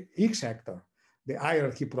the X sector. The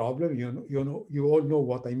hierarchy problem, you all know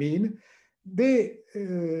what I mean. The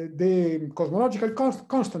cosmological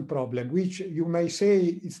constant problem, which you may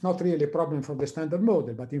say it's not really a problem for the standard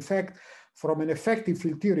model, but in fact, from an effective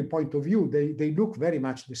field theory point of view, they look very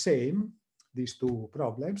much the same, these two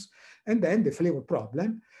problems. And then the flavor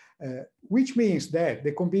problem, which means that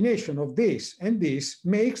the combination of this and this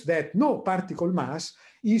makes that no particle mass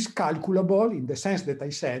is calculable in the sense that I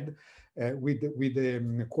said, with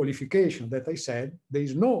the qualification that I said, there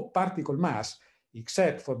is no particle mass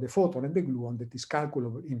except for the photon and the gluon that is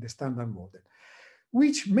calculable in the standard model,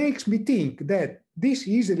 which makes me think that this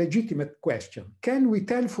is a legitimate question. Can we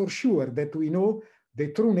tell for sure that we know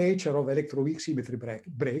the true nature of electroweak symmetry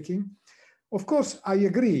breaking? Of course, I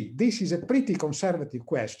agree. This is a pretty conservative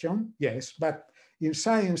question, yes, but in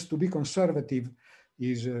science to be conservative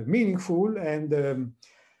is meaningful, and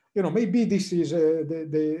you know, maybe this is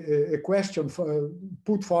a question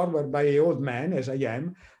put forward by an old man, as I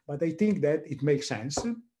am, but I think that it makes sense.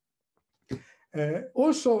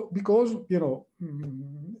 Also because, you know,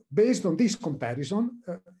 based on this comparison,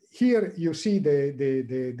 here you see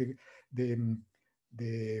the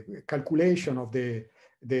calculation of the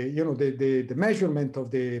measurement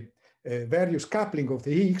of the various coupling of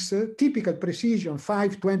the Higgs, typical precision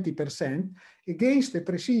 5-20% against the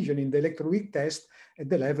precision in the electroweak test at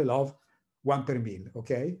the level of 1 per mil,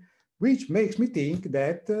 okay? Which makes me think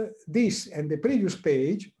that this and the previous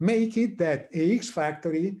page make it that a Higgs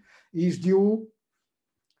factory is due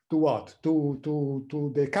to what? To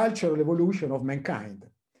the cultural evolution of mankind.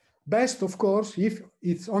 Best, of course, if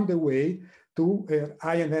it's on the way to a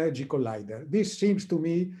high energy collider. This seems to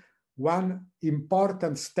me one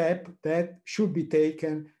important step that should be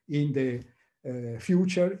taken in the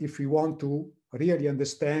future if we want to really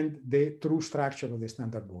understand the true structure of the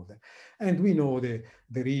standard model. And we know the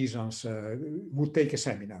reasons, would take a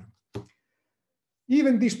seminar.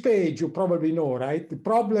 Even this page, you probably know, right? The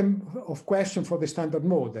problem of question for the standard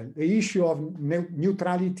model, the issue of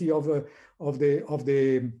neutrality of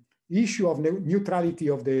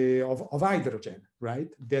hydrogen, right?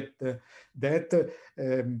 That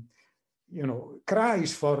you know,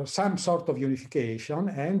 cries for some sort of unification.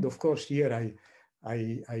 And of course, here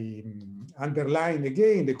I underline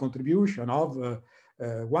again the contribution of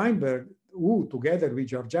Weinberg, who together with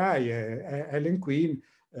Georgi, Ellen Quinn,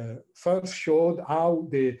 first showed how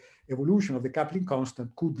the evolution of the coupling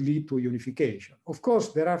constant could lead to unification. Of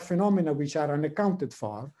course, there are phenomena which are unaccounted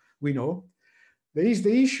for, we know. There is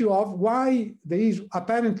the issue of why there is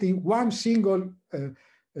apparently one single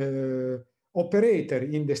operator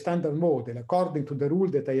in the standard model, according to the rule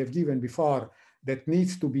that I have given before, that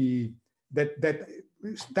needs to be, that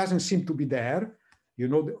doesn't seem to be there. You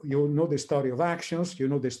know the story of actions, you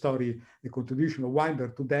know the story, the contribution of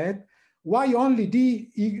Weinberg to that. Why only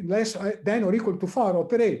D less than or equal to 4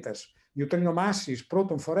 operators? Neutrino masses,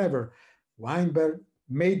 proton forever. Weinberg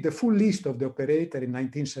made the full list of the operator in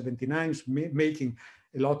 1979, making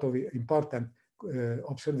a lot of important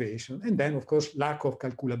observation. And then, of course, lack of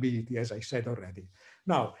calculability, as I said already.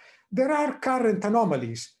 Now, there are current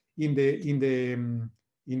anomalies in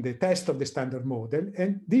the test of the standard model,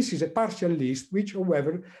 and this is a partial list, which,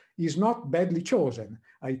 however, is not badly chosen,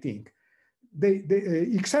 I think.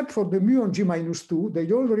 Except for the muon G-2,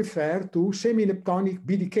 they all refer to semi-leptonic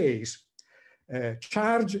BDKs,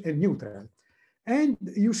 charge and neutral. And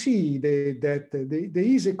you see that there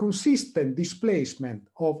is a consistent displacement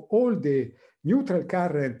of all the neutral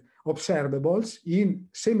current observables in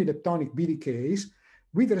semi-leptonic BDKs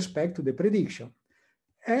with respect to the prediction.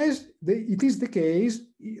 As it is the case,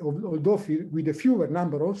 although with a fewer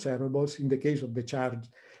number of observables in the case of the charge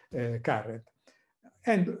current.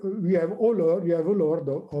 and we have all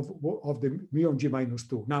order of the muon G minus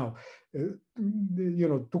 2. Now, you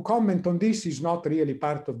know, to comment on this is not really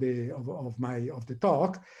part of the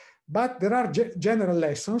talk, but there are general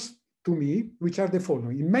lessons to me, which are the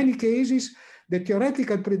following. In many cases, the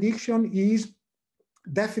theoretical prediction is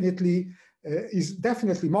definitely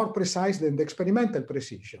more precise than the experimental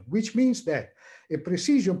precision, which means that a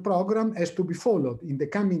precision program has to be followed in the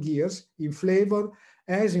coming years in flavor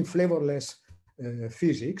as in flavorless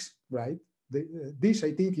physics, right? This,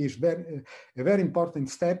 I think, is a very important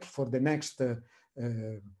step for the next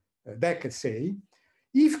decade, say.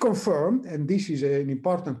 If confirmed, and this is an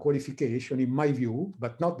important qualification in my view,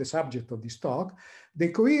 but not the subject of this talk, the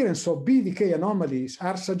coherence of BDK anomalies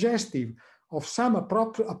are suggestive of some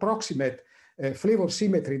approximate flavor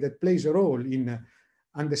symmetry that plays a role in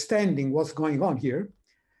understanding what's going on here.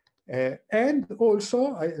 And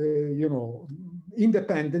also, you know,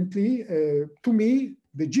 independently, to me,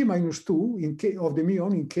 the G minus 2 of the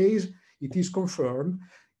muon, in case it is confirmed,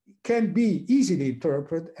 can be easily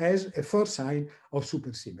interpreted as a first sign of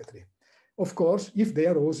supersymmetry. Of course, if they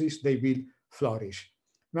are roses, they will flourish.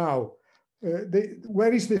 Now,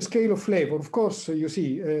 where is the scale of flavor? Of course, you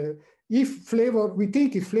see, if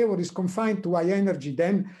flavor is confined to high energy,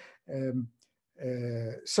 then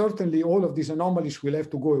certainly all of these anomalies will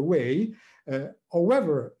have to go away.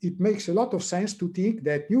 However, it makes a lot of sense to think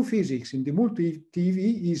that new physics in the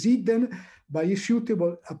multi-TV is hidden by a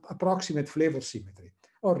suitable approximate flavor symmetry.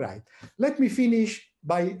 All right, let me finish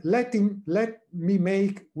by let me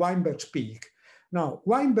make Weinberg speak. Now,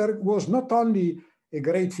 Weinberg was not only a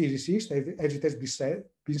great physicist, as it has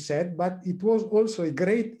been said, but it was also a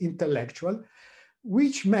great intellectual,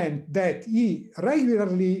 which meant that he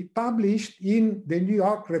regularly published in the New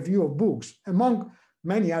York Review of Books, among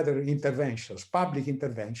many other interventions, public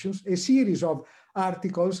interventions, a series of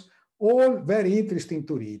articles, all very interesting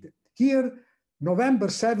to read. Here, November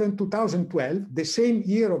 7, 2012, the same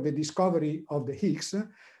year of the discovery of the Higgs,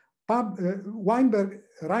 Weinberg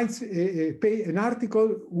writes an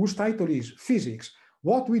article whose title is Physics,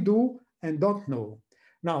 What We Do and Don't Know.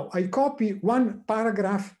 Now, I copy one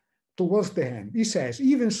paragraph towards the end. He says,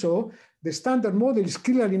 even so, the standard model is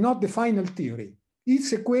clearly not the final theory.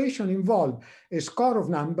 Its equation involves a score of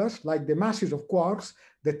numbers, like the masses of quarks,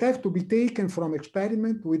 that have to be taken from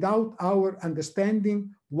experiment without our understanding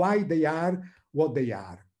why they are what they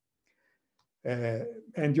are.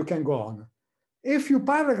 And you can go on. A few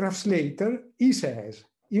paragraphs later, he says,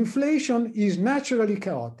 inflation is naturally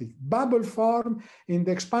chaotic, bubble form in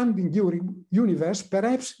the expanding universe,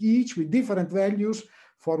 perhaps each with different values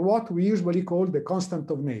for what we usually call the constant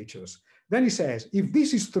of natures. Then he says, if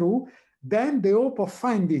this is true, then the hope of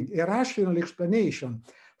finding a rational explanation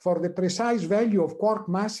for the precise value of quark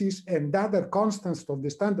masses and other constants of the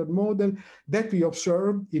standard model that we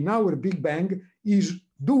observe in our Big Bang is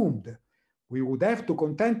doomed. We would have to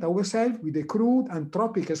content ourselves with a crude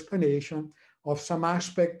anthropic explanation of some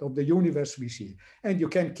aspect of the universe we see. And you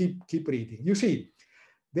can keep reading. You see,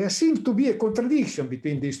 there seems to be a contradiction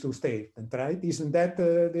between these two statements, right? Isn't that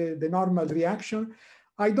the normal reaction?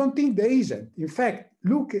 I don't think there isn't. In fact,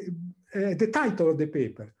 look at the title of the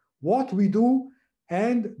paper, What We Do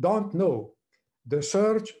and Don't Know. The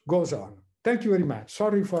search goes on. Thank you very much.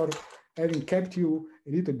 Sorry for having kept you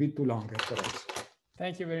a little bit too long, perhaps.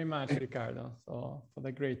 Thank you very much, Riccardo, for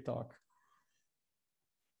the great talk.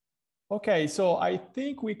 Okay, so I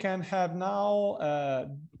think we can have now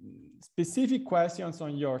specific questions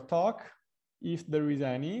on your talk, if there is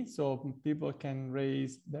any, so people can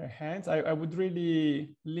raise their hands. I would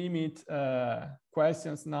really limit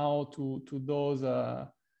questions now to those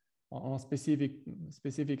on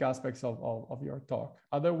specific aspects of your talk.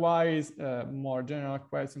 Otherwise, more general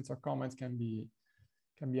questions or comments can be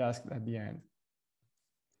asked at the end.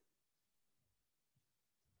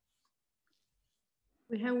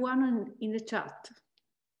 We have one in the chat.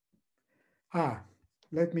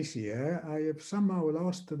 Let me see. I have somehow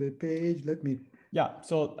lost the page. Let me. Yeah,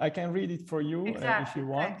 so I can read it for you if you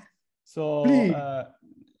want. Thanks. So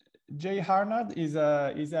Jay Harnard is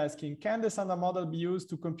asking, can the standard model be used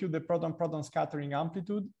to compute the proton-proton scattering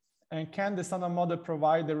amplitude? And can the standard model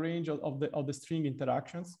provide the range of the strong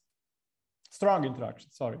interactions? Strong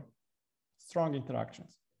interactions.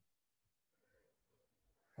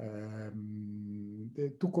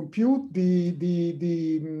 To compute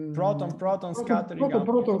the proton scattering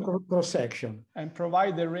proton cross section and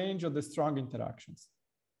provide the range of the strong interactions.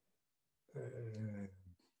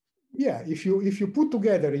 Yeah, if you put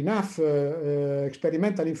together enough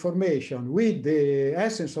experimental information with the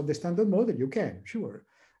essence of the standard model, you can, sure.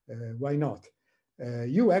 Why not?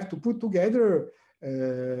 You have to put together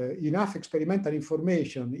enough experimental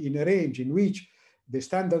information in a range in which the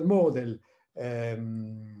standard model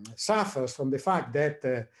suffers from the fact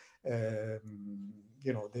that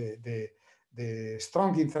you know, the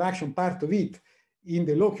strong interaction part of it in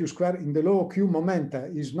the low Q square, in the low Q momenta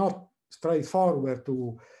is not straightforward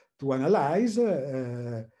to analyze,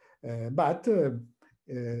 but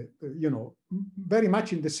you know, very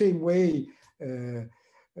much in the same way.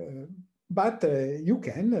 But you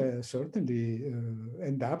can certainly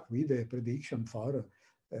end up with a prediction for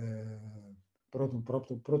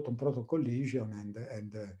proton-proton collision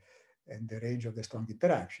and the range of the strong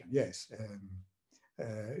interaction. Yes,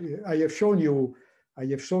 I have shown you. I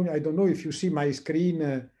don't know if you see my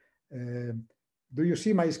screen. Do you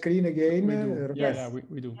see my screen again? We do. Yes. Yeah,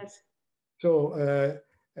 we do. Yes. So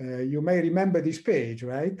you may remember this page,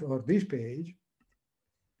 right? Or this page.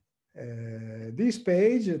 This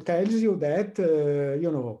page tells you that, you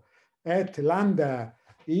know, at lambda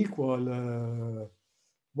equal,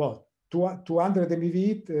 what, 200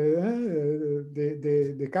 MeV,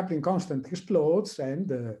 the coupling constant explodes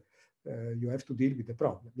and you have to deal with the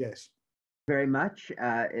problem. Yes. Very much.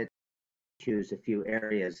 It choose a few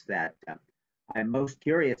areas that I'm most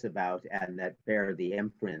curious about and that bear the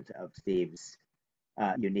imprint of Steve's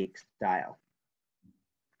unique style.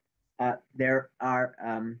 There are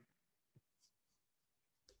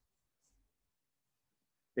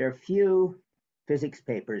few physics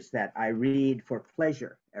papers that I read for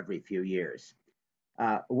pleasure every few years.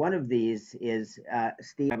 One of these is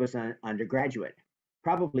Steve. I was an undergraduate,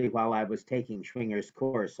 probably while I was taking Schwinger's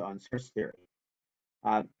course on source theory.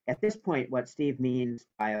 At this point, what Steve means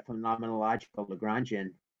by a phenomenological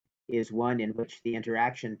Lagrangian is one in which the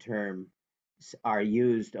interaction terms are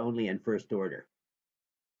used only in first order.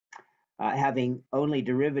 Having only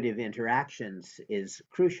derivative interactions is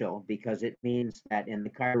crucial because it means that in the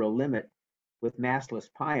chiral limit with massless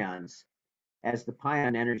pions, as the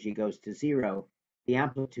pion energy goes to zero, the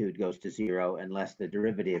amplitude goes to zero unless the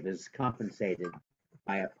derivative is compensated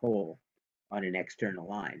by a pole on an external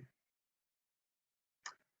line.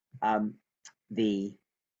 One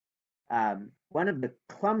of the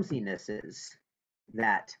clumsinesses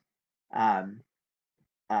that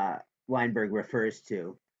Weinberg refers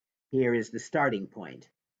to here is the starting point.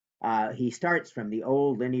 He starts from the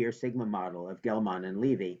old linear sigma model of Gell-Mann and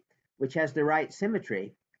Levy, which has the right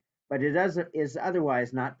symmetry, but it is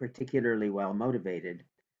otherwise not particularly well motivated.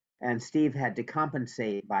 And Steve had to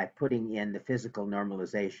compensate by putting in the physical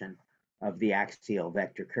normalization of the axial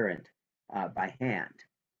vector current by hand.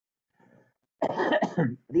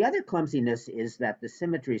 The other clumsiness is that the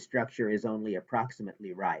symmetry structure is only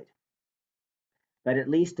approximately right. But at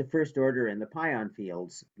least to first order in the pion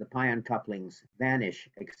fields, the pion couplings vanish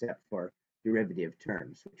except for derivative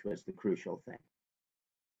terms, which was the crucial thing.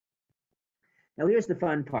 Now here's the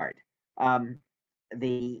fun part. Again,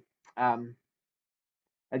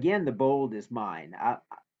 the bold is mine.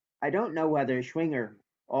 I don't know whether Schwinger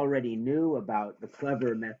already knew about the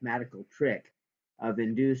clever mathematical trick of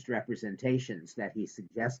induced representations that he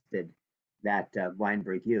suggested that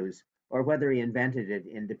Weinberg use, or whether he invented it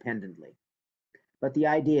independently. But the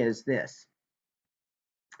idea is this.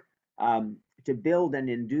 To build an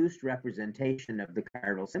induced representation of the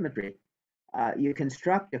chiral symmetry, you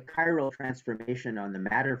construct a chiral transformation on the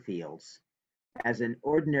matter fields as an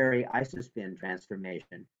ordinary isospin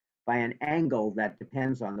transformation by an angle that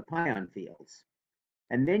depends on the pion fields.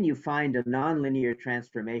 And then you find a nonlinear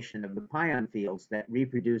transformation of the pion fields that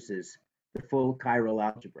reproduces the full chiral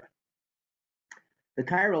algebra. The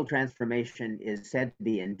chiral transformation is said to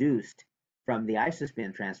be induced from the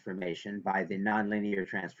isospin transformation by the nonlinear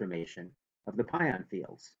transformation of the pion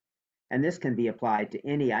fields. And this can be applied to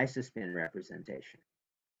any isospin representation.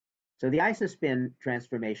 So the isospin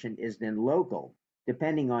transformation is then local,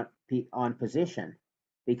 depending on position,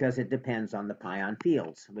 because it depends on the pion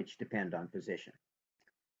fields, which depend on position.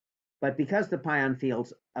 But because the pion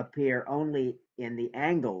fields appear only in the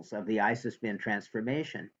angles of the isospin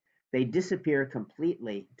transformation, they disappear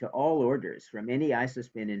completely to all orders from any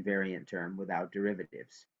isospin invariant term without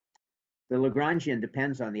derivatives. The Lagrangian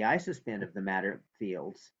depends on the isospin of the matter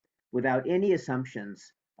fields without any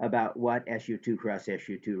assumptions about what SU2 cross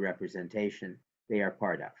SU2 representation they are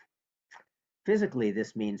part of. Physically,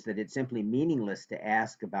 this means that it's simply meaningless to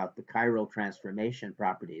ask about the chiral transformation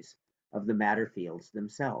properties of the matter fields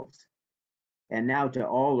themselves. And now to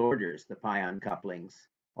all orders, the pion couplings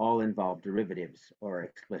all involve derivatives or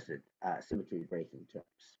explicit symmetry breaking terms.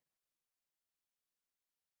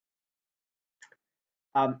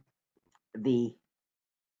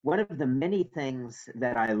 One of the many things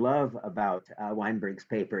that I love about Weinberg's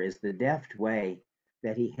paper is the deft way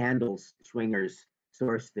that he handles Schwinger's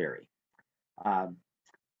source theory,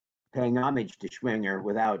 paying homage to Schwinger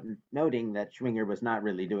without noting that Schwinger was not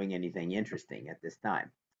really doing anything interesting at this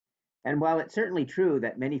time. And while it's certainly true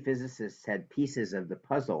that many physicists had pieces of the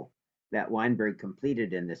puzzle that Weinberg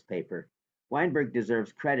completed in this paper, Weinberg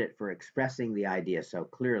deserves credit for expressing the idea so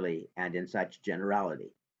clearly and in such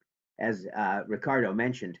generality. As Riccardo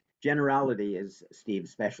mentioned, generality is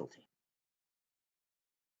Steve's specialty.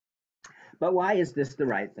 But why is this the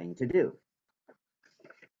right thing to do?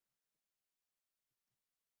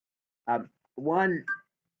 One,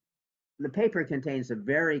 the paper contains a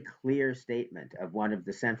very clear statement of one of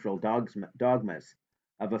the central dogmas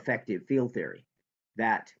of effective field theory,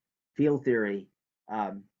 that field theory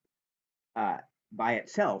by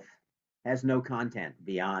itself has no content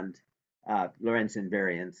beyond Lorentz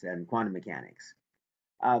invariance and quantum mechanics.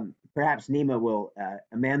 Perhaps Nima will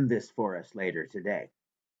amend this for us later today.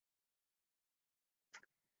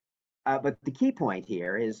 But the key point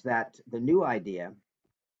here is that the new idea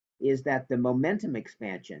is that the momentum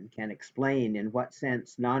expansion can explain in what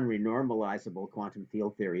sense non-renormalizable quantum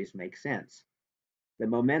field theories make sense. The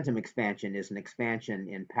momentum expansion is an expansion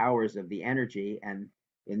in powers of the energy, and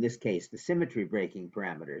in this case, the symmetry breaking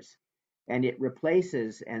parameters, and it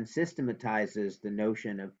replaces and systematizes the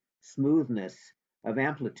notion of smoothness of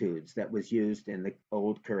amplitudes that was used in the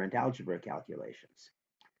old current algebra calculations.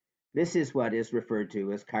 This is what is referred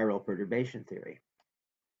to as chiral perturbation theory.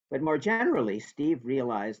 But more generally, Steve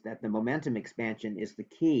realized that the momentum expansion is the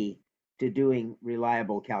key to doing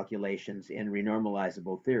reliable calculations in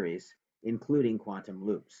renormalizable theories, including quantum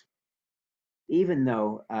loops. Even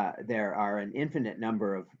though there are an infinite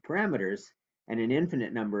number of parameters and an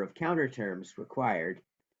infinite number of counterterms required,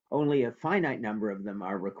 only a finite number of them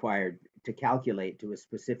are required to calculate to a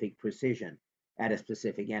specific precision at a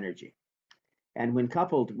specific energy. And when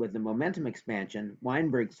coupled with the momentum expansion,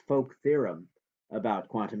 Weinberg's folk theorem about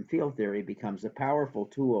quantum field theory becomes a powerful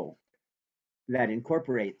tool that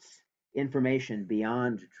incorporates information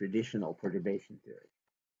beyond traditional perturbation theory.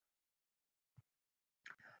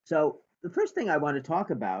 So the first thing I want to talk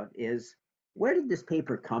about is, where did this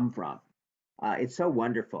paper come from? It's so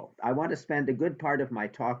wonderful. I want to spend a good part of my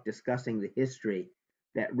talk discussing the history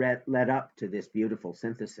that led up to this beautiful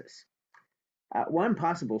synthesis. One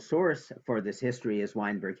possible source for this history is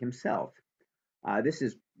Weinberg himself. This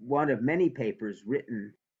is one of many papers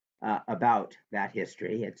written about that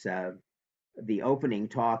history. It's the opening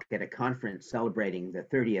talk at a conference celebrating the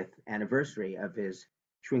 30th anniversary of his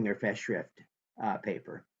Schwinger-Festschrift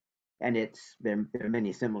paper. And there are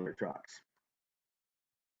many similar talks.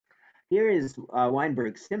 Here is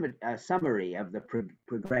Weinberg's summary of the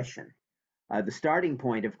progression. The starting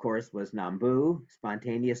point, of course, was Nambu,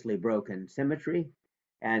 spontaneously broken symmetry,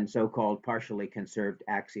 and so-called partially conserved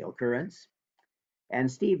axial currents.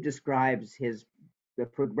 And Steve describes the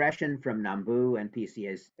progression from Nambu and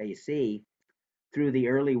PCAC through the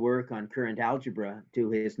early work on current algebra to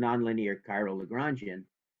his nonlinear chiral Lagrangian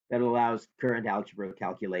that allows current algebra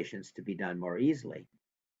calculations to be done more easily.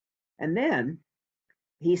 And then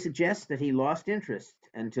he suggests that he lost interest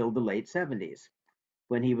until the late 70s,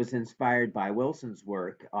 when he was inspired by Wilson's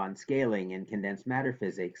work on scaling in condensed matter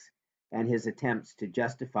physics and his attempts to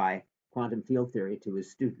justify quantum field theory to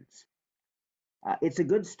his students. It's a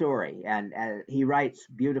good story, and he writes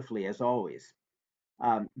beautifully as always,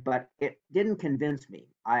 but it didn't convince me.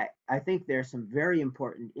 I think there's some very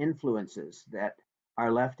important influences that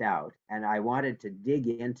are left out, and I wanted to dig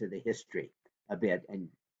into the history a bit, and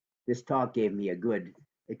this talk gave me a good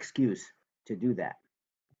excuse to do that.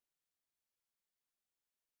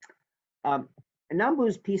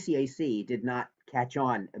 Nambu's PCAC did not catch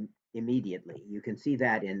on immediately. You can see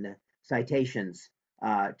that in the citations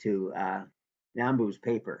to Nambu's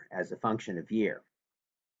paper as a function of year.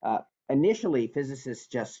 Initially, physicists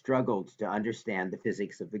just struggled to understand the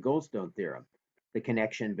physics of the Goldstone theorem, the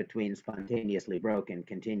connection between spontaneously broken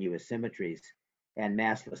continuous symmetries and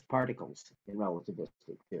massless particles in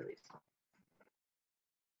relativistic theories.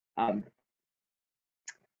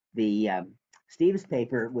 Steve's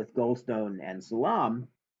paper with Goldstone and Salam,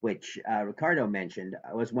 which Riccardo mentioned,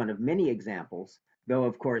 was one of many examples, though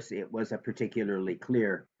of course it was a particularly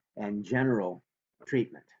clear and general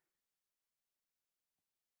treatment.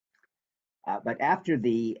 But after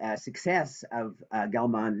the success of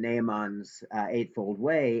Gell-Mann-Neyman's eightfold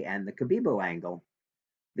way and the Cabibbo angle,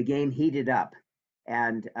 the game heated up,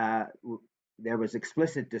 and there was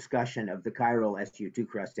explicit discussion of the chiral SU2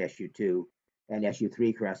 cross SU2 and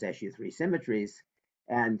SU3 cross SU3 symmetries,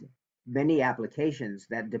 and many applications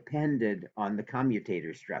that depended on the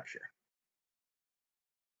commutator structure.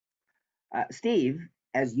 Steve,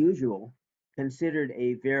 as usual, considered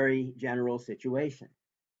a very general situation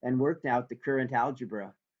and worked out the current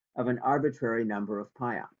algebra of an arbitrary number of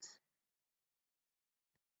pions.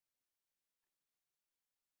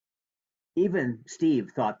 Even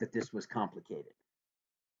Steve thought that this was complicated.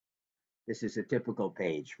 This is a typical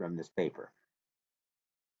page from this paper.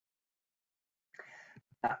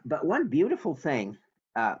 But one beautiful thing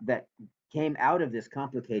that came out of this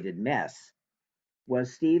complicated mess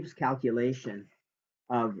was Steve's calculation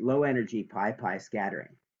of low energy pi-pi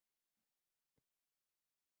scattering.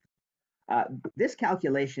 This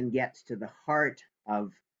calculation gets to the heart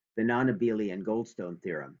of the non-abelian Goldstone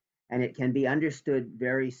theorem, and it can be understood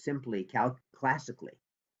very simply classically.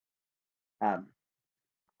 A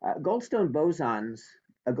Goldstone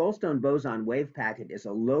boson wave packet is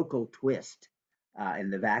a local twist in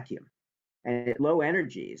the vacuum. And at low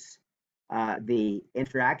energies, the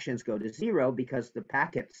interactions go to zero because the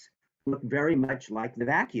packets look very much like the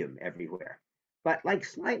vacuum everywhere, but like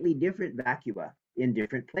slightly different vacua in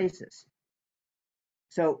different places.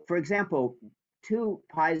 So, for example, two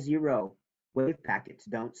pi0 wave packets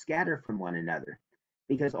don't scatter from one another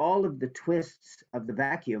because all of the twists of the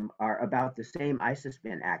vacuum are about the same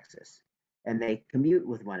isospin axis, and they commute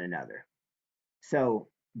with one another. So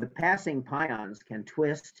the passing pions can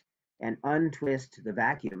twist and untwist the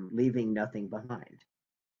vacuum, leaving nothing behind.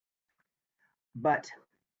 But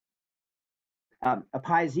a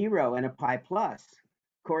pi0 and a pi plus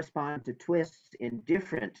correspond to twists in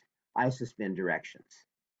different isospin directions,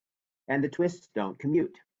 and the twists don't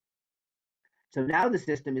commute. So now the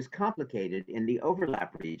system is complicated in the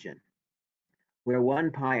overlap region, where one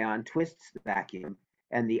pion twists the vacuum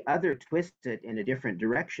and the other twists it in a different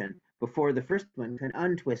direction before the first one can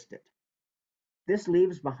untwist it. This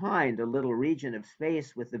leaves behind a little region of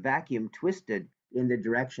space with the vacuum twisted in the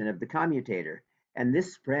direction of the commutator, and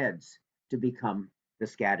this spreads to become the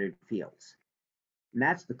scattered fields. And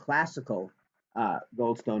that's the classical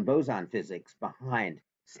Goldstone boson physics behind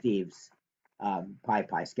Steve's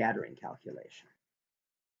pi-pi scattering calculation.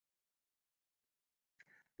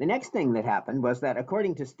 The next thing that happened was that,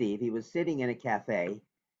 according to Steve, he was sitting in a cafe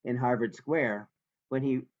in Harvard Square when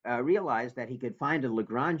he realized that he could find a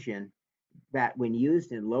Lagrangian that, when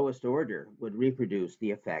used in lowest order, would reproduce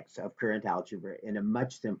the effects of current algebra in a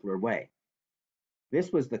much simpler way.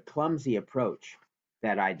 This was the clumsy approach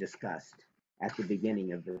that I discussed at the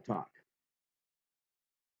beginning of the talk.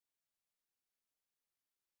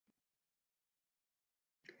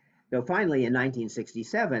 So finally, in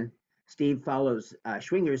 1967, Steve follows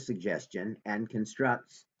Schwinger's suggestion and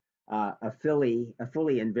constructs a fully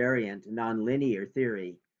invariant nonlinear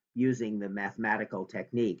theory using the mathematical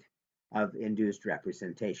technique of induced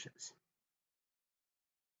representations.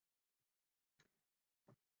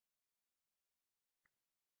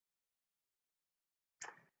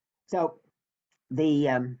 So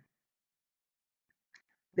then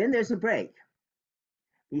there's a break.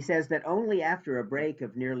 He says that only after a break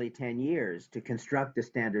of nearly 10 years to construct the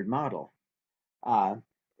standard model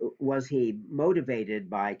was he motivated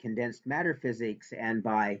by condensed matter physics and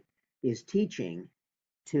by his teaching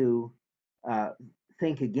to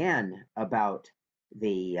think again about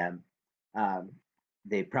the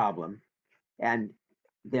problem, and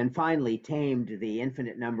then finally tamed the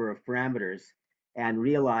infinite number of parameters and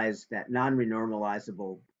realized that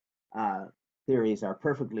non-renormalizable theories are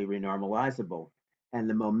perfectly renormalizable, and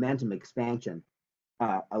the momentum expansion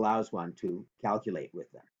allows one to calculate with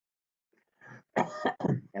them.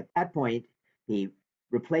 At that point, he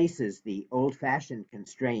replaces the old-fashioned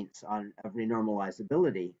constraints of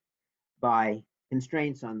renormalizability by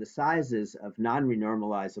constraints on the sizes of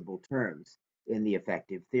non-renormalizable terms in the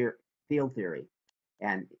effective field theory.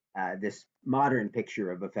 And this modern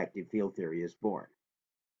picture of effective field theory is born.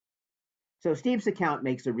 So Steve's account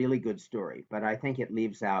makes a really good story, but I think it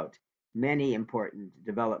leaves out many important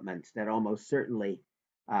developments that almost certainly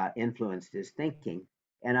influenced his thinking,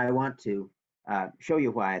 and I want to show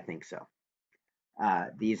you why I think so.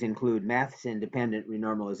 These include maths-independent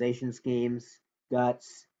renormalization schemes,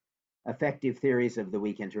 GUTS, effective theories of the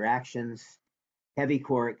weak interactions, heavy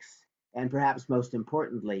quarks, and perhaps most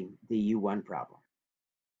importantly, the U1 problem.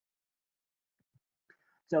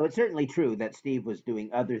 So it's certainly true that Steve was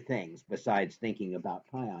doing other things besides thinking about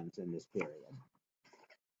pions in this period,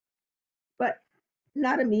 but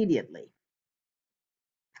not immediately.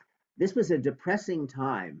 This was a depressing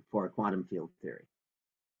time for quantum field theory.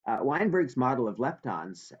 Weinberg's model of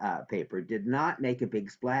leptons paper did not make a big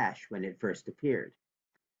splash when it first appeared.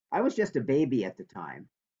 I was just a baby at the time,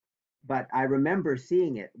 but I remember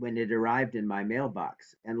seeing it when it arrived in my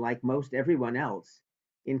mailbox, and like most everyone else,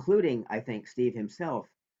 including, I think, Steve himself,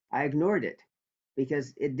 I ignored it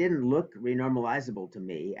because it didn't look renormalizable to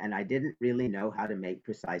me, and I didn't really know how to make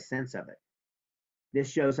precise sense of it. This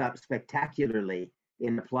shows up spectacularly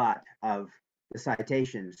in the plot of the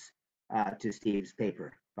citations to Steve's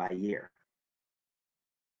paper by year.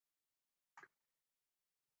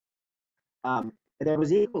 There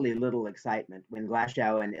was equally little excitement when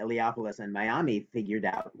Glasgow and Iliopoulos and Miami figured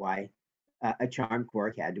out why a charm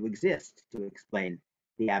quark had to exist to explain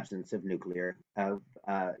the absence of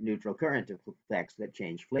neutral current effects that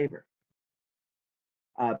change flavor.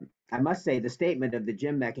 I must say the statement of the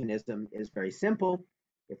Jim mechanism is very simple.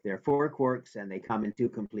 If there are 4 quarks and they come in 2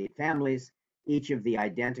 complete families, each with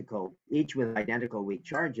identical weak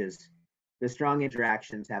charges, the strong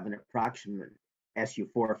interactions have an approximate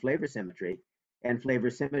SU4 flavor symmetry, and flavor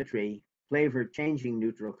changing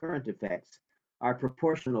neutral current effects are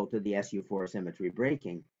proportional to the SU4 symmetry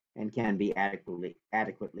breaking and can be adequately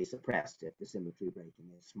suppressed if the symmetry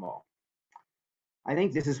breaking is small. I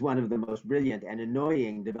think this is one of the most brilliant and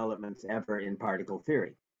annoying developments ever in particle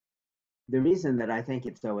theory. The reason that I think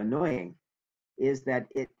it's so annoying is that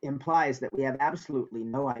it implies that we have absolutely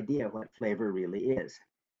no idea what flavor really is.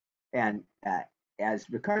 And as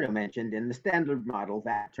Riccardo mentioned, in the standard model,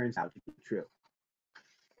 that turns out to be true.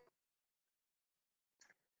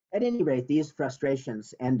 At any rate, these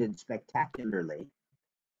frustrations ended spectacularly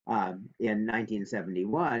in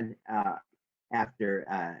 1971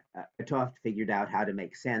 after Toft figured out how to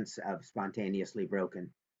make sense of spontaneously broken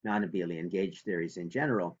non-abelian gauge theories in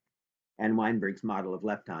general, and Weinberg's model of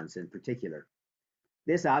leptons in particular.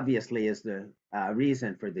 This obviously is the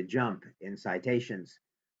reason for the jump in citations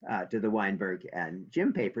to the Weinberg and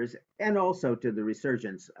Jim papers, and also to the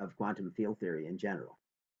resurgence of quantum field theory in general.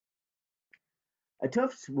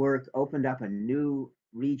 Toft's work opened up a new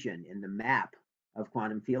region in the map of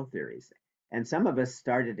quantum field theories, and some of us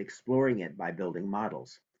started exploring it by building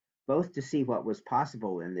models, both to see what was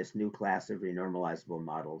possible in this new class of renormalizable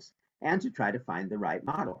models and to try to find the right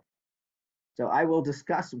model. So I will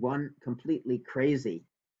discuss one completely crazy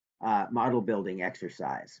model building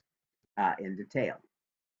exercise in detail.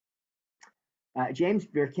 James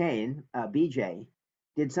Byrkane, BJ,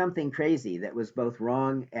 did something crazy that was both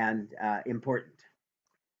wrong and important.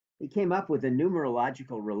 He came up with a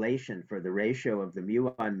numerological relation for the ratio of the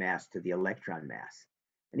muon mass to the electron mass.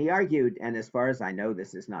 And he argued, and as far as I know,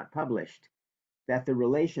 this is not published, that the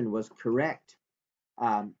relation was correct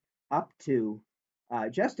up to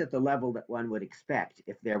just at the level that one would expect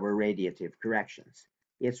if there were radiative corrections.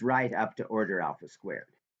 It's right up to order alpha squared.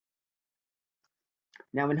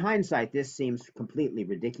 Now, in hindsight, this seems completely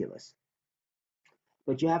ridiculous.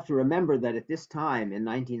 But you have to remember that at this time in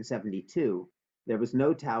 1972, there was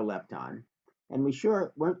no tau lepton, and we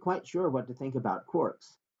weren't quite sure what to think about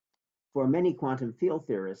quarks. For many quantum field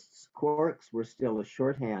theorists, quarks were still a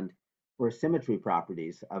shorthand for symmetry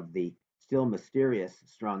properties of the still mysterious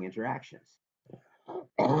strong interactions.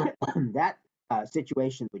 That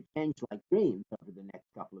situation would change like dreams over the next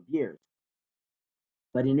couple of years.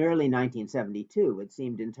 But in early 1972, it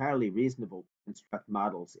seemed entirely reasonable to construct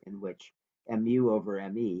models in which mu over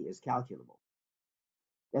me is calculable.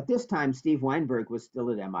 At this time, Steve Weinberg was still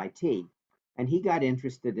at MIT, and he got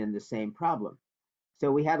interested in the same problem. So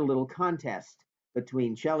we had a little contest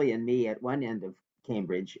between Shelley and me at one end of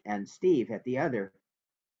Cambridge and Steve at the other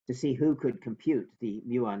to see who could compute the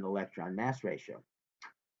muon electron mass ratio.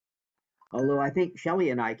 Although I think Shelley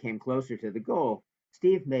and I came closer to the goal,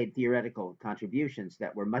 Steve made theoretical contributions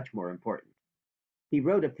that were much more important. He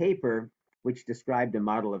wrote a paper which described a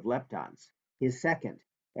model of leptons, his second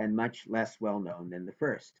and much less well-known than the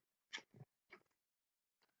first.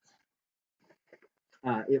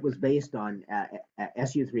 It was based on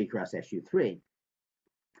SU3 cross SU3.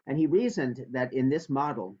 And he reasoned that in this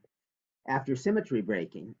model, after symmetry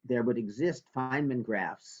breaking, there would exist Feynman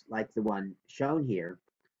graphs like the one shown here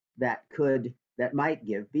that might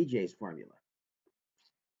give BJ's formula.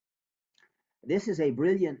 This is a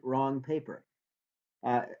brilliant wrong paper.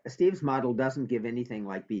 Steve's model doesn't give anything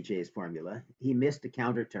like BJ's formula. He missed a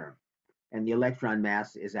counter term, and the electron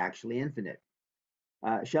mass is actually infinite.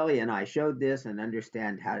 Shelley and I showed this and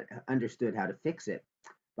understood how to fix it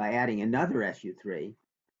by adding another SU3,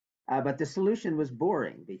 but the solution was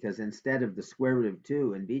boring because instead of the square root of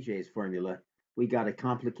 2 in BJ's formula, we got a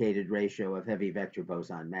complicated ratio of heavy vector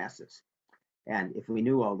boson masses. And if we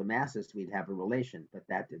knew all the masses, we'd have a relation, but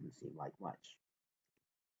that didn't seem like much.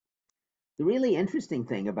 The really interesting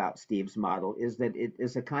thing about Steve's model is that it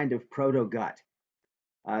is a kind of proto-gut.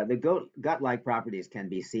 The gut-like properties can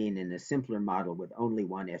be seen in a simpler model with only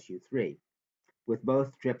one SU3, with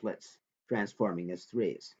both triplets transforming as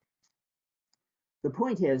 3s. The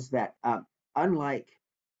point is that unlike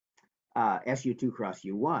SU2 cross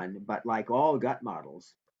U1, but like all gut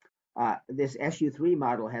models, this SU3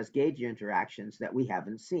 model has gauge interactions that we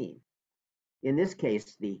haven't seen. In this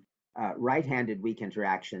case, the right-handed weak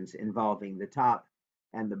interactions involving the top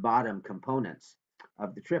and the bottom components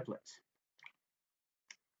of the triplets.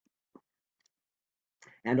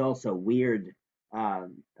 And also weird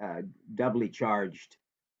doubly charged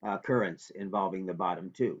currents involving the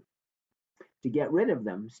bottom two. To get rid of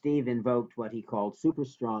them, Steve invoked what he called super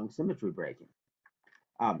strong symmetry breaking.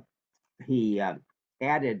 He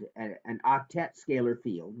added an octet scalar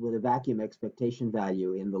field with a vacuum expectation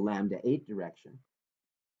value in the lambda 8 direction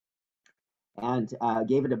and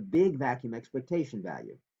gave it a big vacuum expectation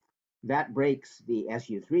value. That breaks the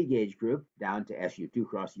SU3 gauge group down to SU2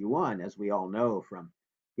 cross U1, as we all know from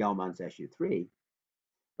Gell-Mann's SU3.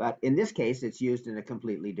 But in this case, it's used in a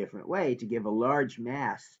completely different way to give a large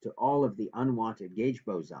mass to all of the unwanted gauge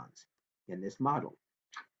bosons in this model.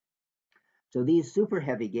 So these super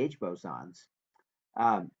heavy gauge bosons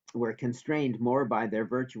were constrained more by their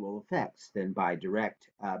virtual effects than by direct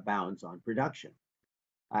bounds on production.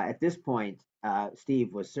 At this point,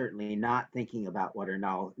 Steve was certainly not thinking about what are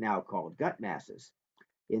now called gut masses.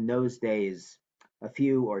 In those days, a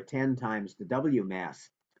few or 10 times the W mass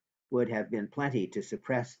would have been plenty to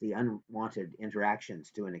suppress the unwanted interactions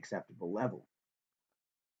to an acceptable level.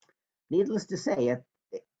 Needless to say,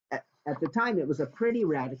 at the time, it was a pretty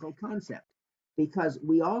radical concept because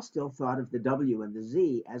we all still thought of the W and the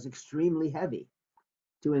Z as extremely heavy.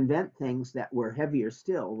 To invent things that were heavier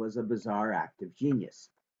still was a bizarre act of genius.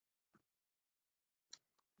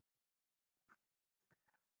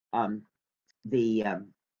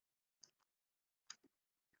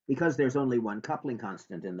 Because there's only one coupling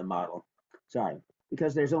constant in the model,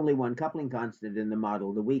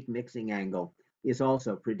 the weak mixing angle is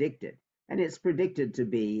also predicted. And it's predicted to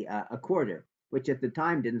be a quarter, which at the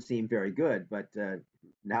time didn't seem very good, but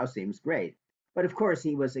now seems great. But of course,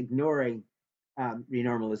 he was ignoring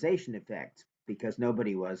renormalization effects because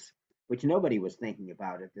nobody was thinking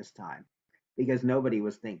about at this time, because nobody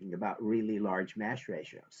was thinking about really large mass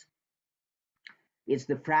ratios. It's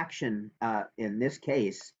the fraction in this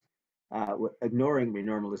case, ignoring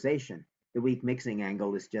renormalization. The weak mixing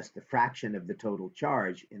angle is just the fraction of the total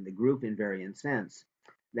charge in the group invariant sense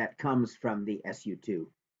that comes from the SU2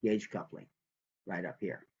 gauge coupling right up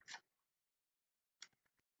here.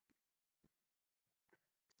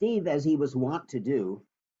 Steve, as he was wont to do,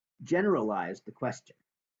 generalized the question.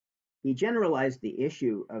 He generalized the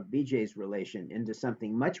issue of BJ's relation into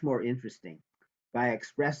something much more interesting by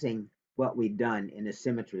expressing what we'd done in a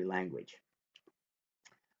symmetry language.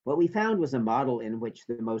 What we found was a model in which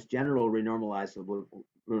the most general renormalizable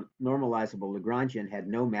Lagrangian had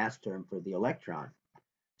no mass term for the electron,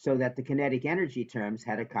 so that the kinetic energy terms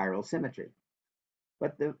had a chiral symmetry.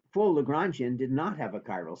 But the full Lagrangian did not have a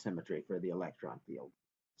chiral symmetry for the electron field,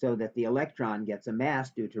 so that the electron gets a mass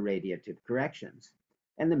due to radiative corrections,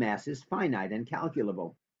 and the mass is finite and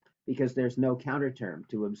calculable because there's no counterterm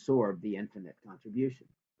to absorb the infinite contribution.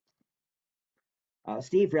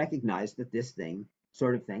 Steve recognized that this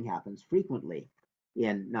sort of thing happens frequently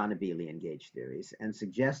in non-abelian gauge theories and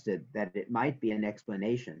suggested that it might be an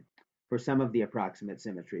explanation for some of the approximate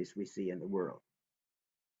symmetries we see in the world.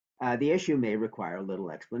 The issue may require a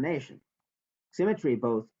little explanation. Symmetry,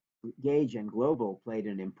 both gauge and global, played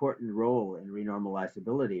an important role in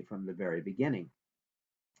renormalizability from the very beginning.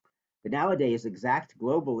 But nowadays, exact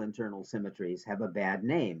global internal symmetries have a bad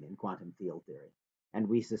name in quantum field theory, and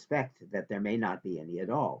we suspect that there may not be any at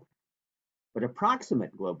all. But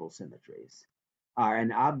approximate global symmetries are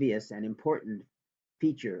an obvious and important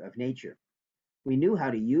feature of nature. We knew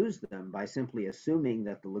how to use them by simply assuming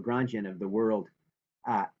that the Lagrangian of the world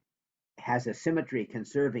has a symmetry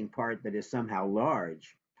conserving part that is somehow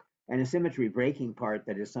large and a symmetry breaking part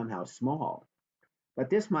that is somehow small. But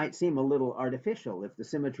this might seem a little artificial if the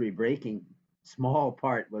symmetry breaking small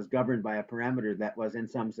part was governed by a parameter that was in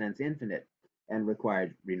some sense infinite and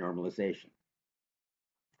required renormalization.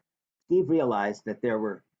 Steve realized that there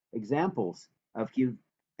were examples of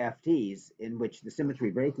QFTs in which the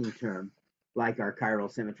symmetry breaking term, like our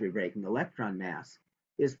chiral symmetry breaking electron mass,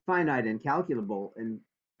 is finite and calculable in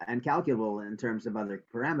terms of other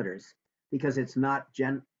parameters because it's not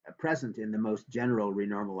present in the most general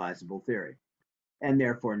renormalizable theory, and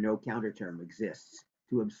therefore no counterterm exists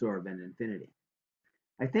to absorb an infinity.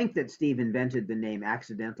 I think that Steve invented the name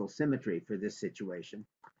accidental symmetry for this situation,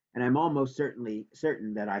 and I'm almost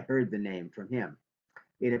certain that I heard the name from him.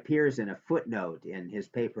 It appears in a footnote in his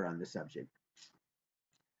paper on the subject.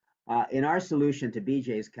 In our solution to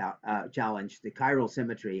BJ's challenge, the chiral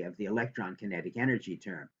symmetry of the electron kinetic energy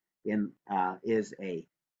term is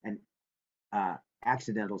an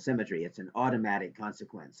accidental symmetry. It's an automatic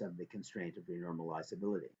consequence of the constraint of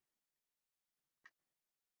renormalizability.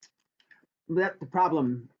 But the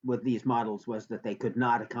problem with these models was that they could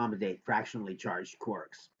not accommodate fractionally charged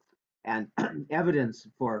quarks. And evidence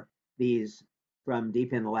for these from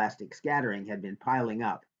deep inelastic scattering had been piling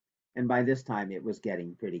up. And by this time, it was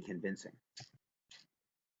getting pretty convincing.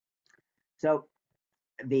 So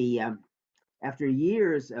after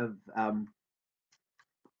years of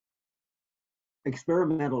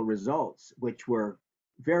experimental results, which were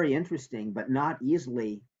very interesting, but not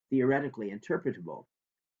easily theoretically interpretable,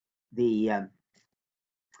 the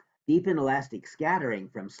deep inelastic scattering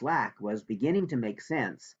from SLAC was beginning to make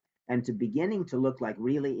sense and beginning to look like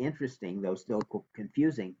really interesting, though still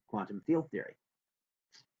confusing, quantum field theory.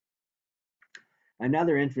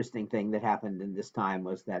 Another interesting thing that happened in this time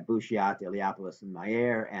was that Bouchiat, Iliopoulos, and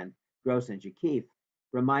Mayer, and Gross and Jakif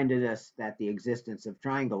reminded us that the existence of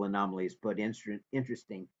triangle anomalies put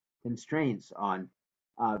interesting constraints on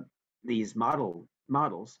these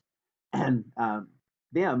models. And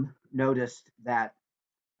Bim noticed that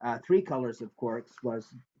 3 colors of quarks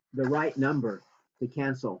was the right number to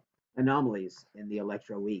cancel anomalies in the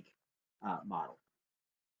electroweak model.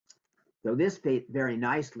 So this fit very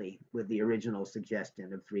nicely with the original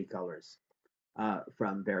suggestion of 3 colors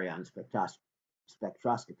from baryon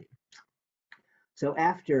spectroscopy. So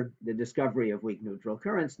after the discovery of weak neutral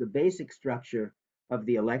currents, the basic structure of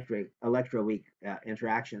the electroweak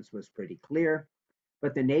interactions was pretty clear,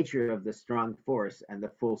 but the nature of the strong force and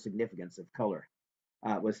the full significance of color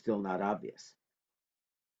was still not obvious.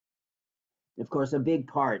 Of course, a big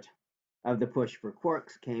part of the push for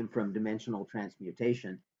quarks came from dimensional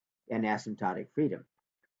transmutation and asymptotic freedom.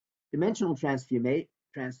 Dimensional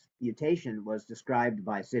transmutation was described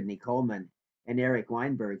by Sidney Coleman and Eric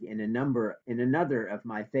Weinberg in another of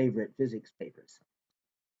my favorite physics papers,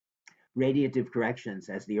 Radiative Corrections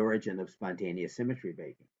as the Origin of Spontaneous Symmetry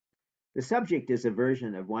Breaking. The subject is a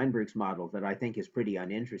version of Weinberg's model that I think is pretty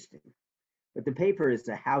uninteresting, but the paper is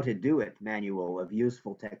a how-to-do-it manual of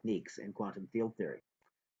useful techniques in quantum field theory,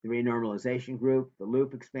 the renormalization group, the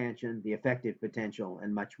loop expansion, the effective potential,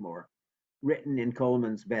 and much more, written in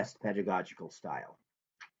Coleman's best pedagogical style.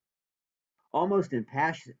 Almost in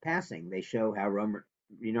passing, they show how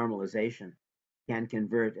renormalization can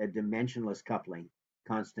convert a dimensionless coupling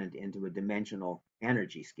constant into a dimensional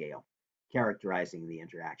energy scale, characterizing the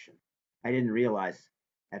interaction. I didn't realize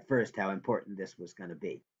at first how important this was going to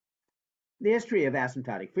be. The history of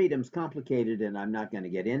asymptotic freedom is complicated, and I'm not going to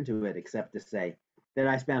get into it except to say that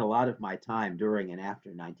I spent a lot of my time during and after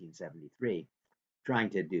 1973 trying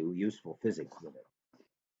to do useful physics with it.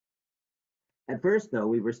 At first, though,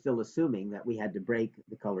 we were still assuming that we had to break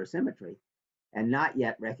the color symmetry and not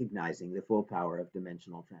yet recognizing the full power of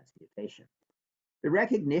dimensional transmutation. The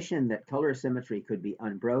recognition that color symmetry could be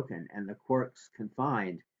unbroken and the quarks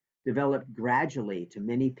confined developed gradually to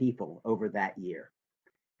many people over that year.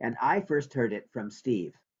 And I first heard it from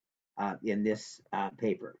Steve in this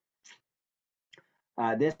paper.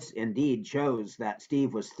 This indeed shows that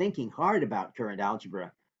Steve was thinking hard about current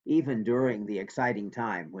algebra even during the exciting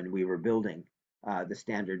time when we were building the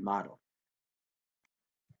standard model.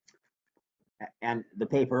 And the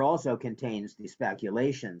paper also contains the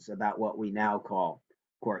speculations about what we now call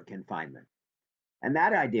quark confinement. And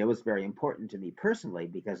that idea was very important to me personally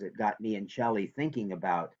because it got me and Shelley thinking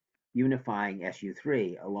about unifying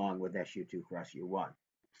SU3 along with SU2 cross U1.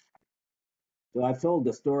 So I've told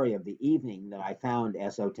the story of the evening that I found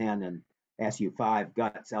SO10 and SU5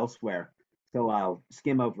 guts elsewhere, so I'll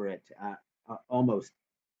skim over it almost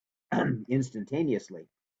instantaneously.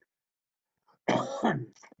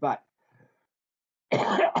 But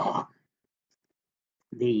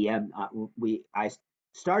I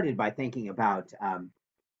started by thinking about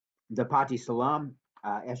the Pati-Salam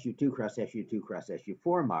SU2 cross SU2 cross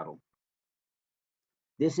SU4 model.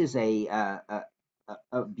 This is a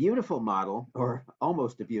beautiful model, or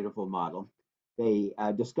almost a beautiful model. They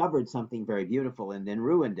discovered something very beautiful and then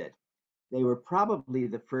ruined it. They were probably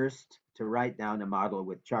the first to write down a model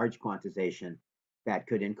with charge quantization that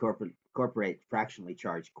could incorporate fractionally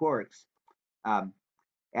charged quarks.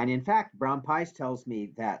 And in fact, Braun-Pais tells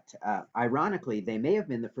me that, ironically, they may have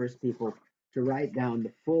been the first people to write down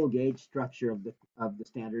the full gauge structure of the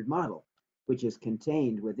standard model, which is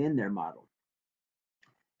contained within their model.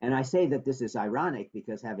 And I say that this is ironic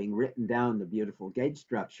because having written down the beautiful gauge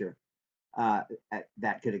structure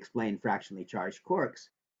that could explain fractionally charged quarks,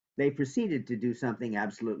 they proceeded to do something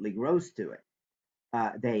absolutely gross to it.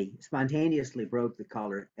 They spontaneously broke the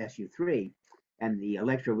color SU3 and the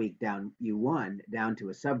electroweak down U1 down to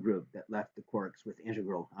a subgroup that left the quarks with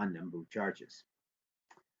integral unnumbered charges.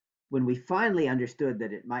 when we finally understood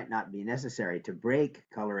that it might not be necessary to break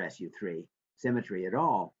color SU3 symmetry at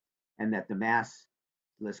all, and that the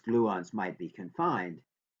massless gluons might be confined,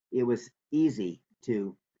 it was easy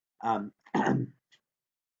to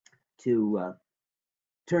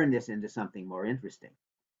turn this into something more interesting.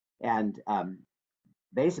 And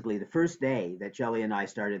basically, the first day that Shelley and I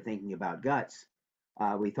started thinking about guts,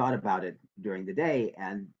 we thought about it during the day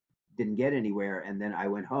and didn't get anywhere. And then I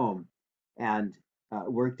went home and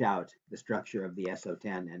worked out the structure of the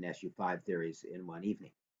SO10 and SU5 theories in one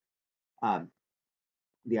evening.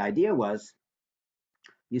 The idea was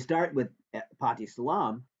you start with Pati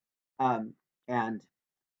Salam and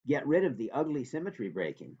get rid of the ugly symmetry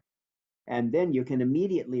breaking. And then you can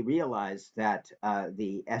immediately realize that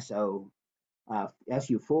the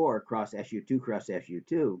SU4 cross SU2 cross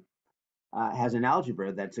SU2 has an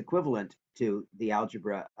algebra that's equivalent to the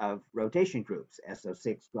algebra of rotation groups,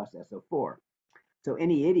 SO6 cross SO4. So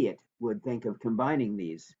any idiot would think of combining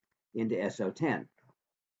these into SO10.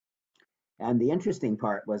 And the interesting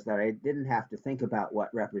part was that I didn't have to think about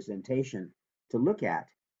what representation to look at.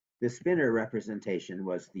 The spinor representation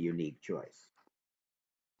was the unique choice.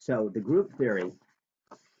 So the group theory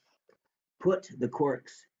put the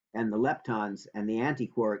quarks and the leptons and the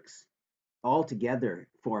antiquarks all together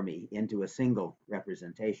for me into a single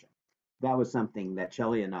representation. That was something that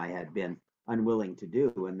Shelley and I had been unwilling to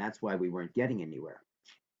do, and that's why we weren't getting anywhere.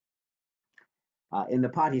 In the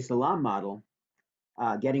Pati Salam model,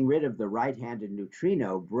 getting rid of the right-handed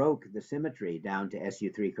neutrino broke the symmetry down to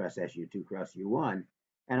SU3 cross SU2 cross U1,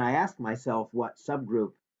 and I asked myself what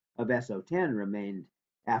subgroup of SO10 remained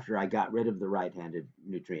after I got rid of the right-handed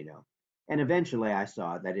neutrino. And eventually I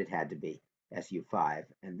saw that it had to be SU5,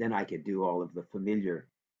 and then I could do all of the familiar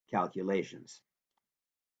calculations.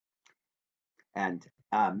 And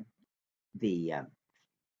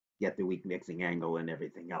get the weak mixing angle and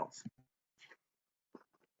everything else.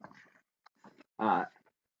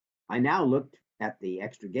 I now looked at the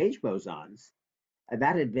extra gauge bosons.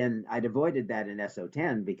 I'd avoided that in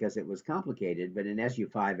SO10 because it was complicated, but in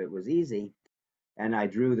SU5 it was easy. And I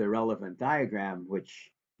drew the relevant diagram,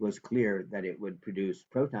 which was clear that it would produce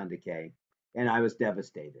proton decay, and I was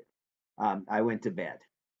devastated. I went to bed.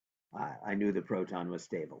 I knew the proton was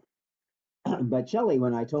stable. But Shelley,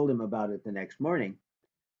 when I told him about it the next morning,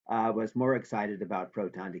 was more excited about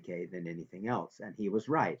proton decay than anything else, and he was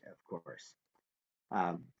right, of course.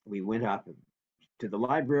 We went up to the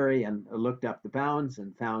library and looked up the bounds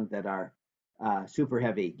and found that our super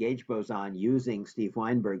heavy gauge boson using Steve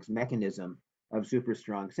Weinberg's mechanism of super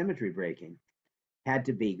strong symmetry breaking had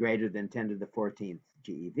to be greater than 10 to the 14th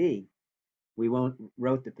GeV. We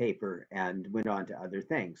wrote the paper and went on to other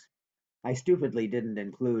things. I stupidly didn't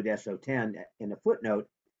include SO10 in a footnote,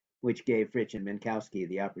 which gave Fritsch and Minkowski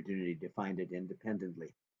the opportunity to find it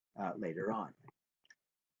independently later on.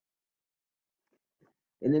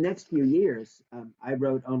 In the next few years, I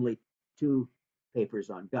wrote only 2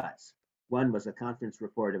 papers on guts. One was a conference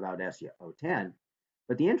report about SO10,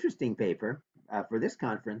 but the interesting paper for this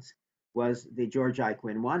conference was the Georgi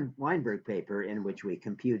Quinn Weinberg paper, in which we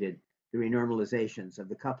computed the renormalizations of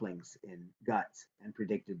the couplings in guts and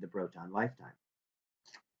predicted the proton lifetime.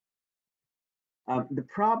 The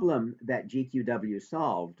problem that GQW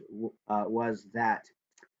solved was that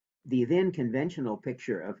the then conventional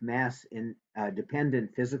picture of mass in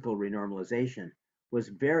dependent physical renormalization was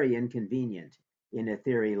very inconvenient in a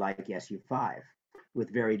theory like SU5,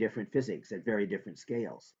 with very different physics at very different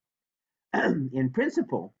scales. In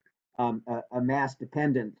principle, a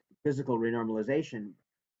mass-dependent physical renormalization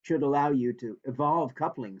should allow you to evolve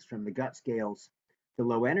couplings from the gut scales to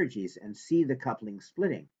low energies and see the coupling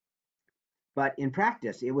splitting. But in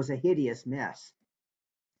practice, it was a hideous mess.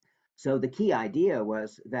 So the key idea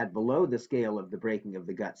was that below the scale of the breaking of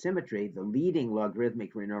the gut symmetry, the leading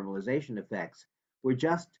logarithmic renormalization effects were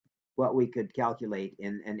just what we could calculate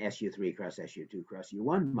in an SU3 cross SU2 cross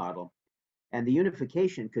U1 model, and the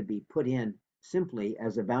unification could be put in simply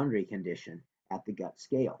as a boundary condition at the gut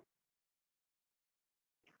scale.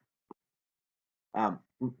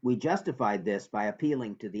 We justified this by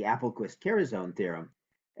appealing to the Appelquist-Carrizone theorem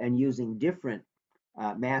and using different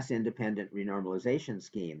mass-independent renormalization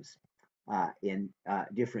schemes in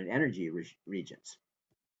different energy regions.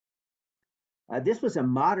 This was a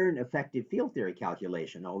modern effective field theory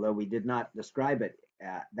calculation, although we did not describe it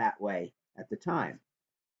that way at the time.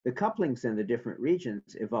 The couplings in the different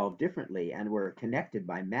regions evolved differently and were connected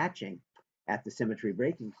by matching at the symmetry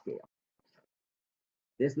breaking scale.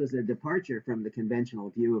 This was a departure from the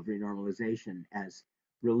conventional view of renormalization as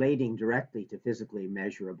relating directly to physically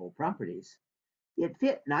measurable properties, it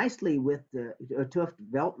fit nicely with the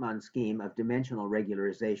 't-Veltman scheme of dimensional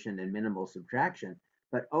regularization and minimal subtraction,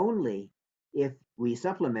 but only if we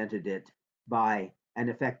supplemented it by an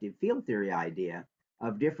effective field theory idea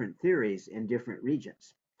of different theories in different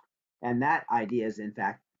regions. And that idea is, in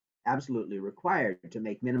fact, absolutely required to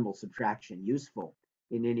make minimal subtraction useful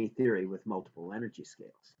in any theory with multiple energy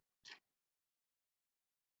scales.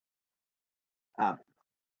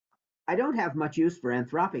 I don't have much use for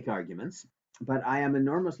anthropic arguments, but I am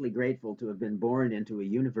enormously grateful to have been born into a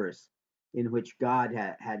universe in which God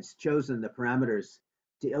has chosen the parameters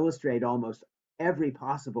to illustrate almost every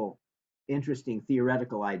possible interesting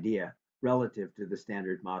theoretical idea relative to the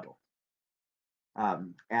standard model.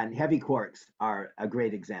 And heavy quarks are a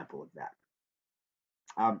great example of that.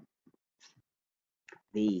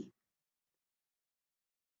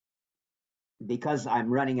 Because I'm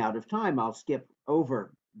running out of time, I'll skip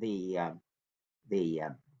over the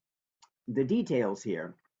details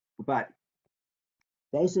here, but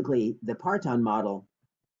basically the parton model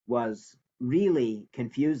was really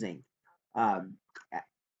confusing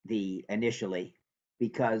initially,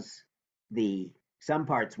 because some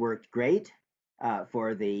parts worked great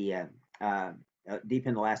for the deep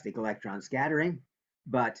inelastic electron scattering,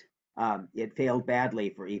 but it failed badly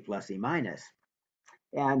for E plus E minus.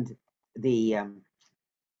 And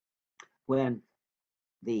when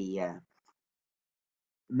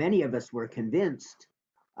many of us were convinced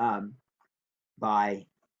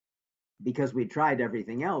because we tried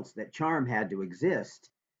everything else, that charm had to exist,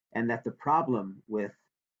 and that the problem with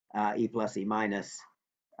E plus E minus,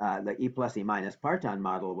 the E plus E minus parton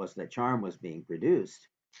model, was that charm was being produced.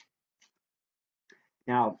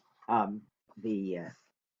 Now,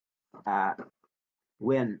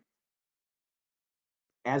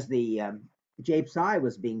 as the J psi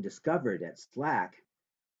was being discovered at SLAC,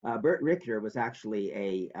 Bert Richter was actually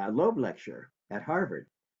a Loeb lecturer at Harvard,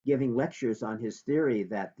 giving lectures on his theory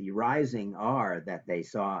that the rising R that they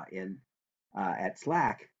saw at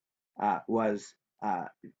SLAC was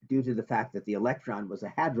due to the fact that the electron was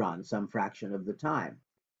a hadron some fraction of the time.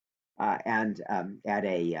 And at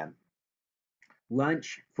a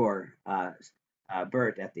lunch for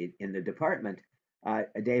Bert in the department,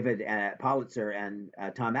 David Politzer and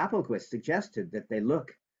Tom Appelquist suggested that they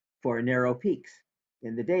look for narrow peaks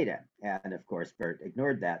in the data. And of course, Bert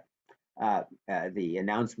ignored that. The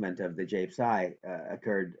announcement of the J psi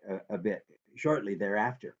occurred a bit shortly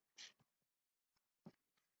thereafter.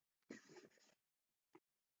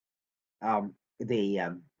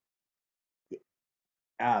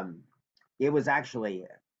 It was actually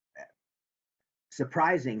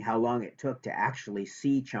surprising how long it took to actually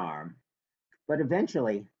see charm, but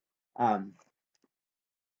eventually,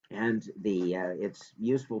 it's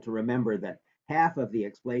useful to remember that half of the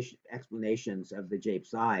explanations of the J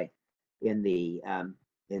psi in the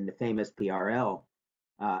famous PRL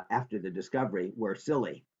after the discovery were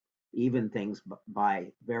silly, even things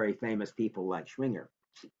by very famous people like Schwinger.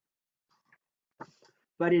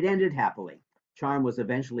 But it ended happily. Charm was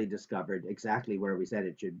eventually discovered exactly where we said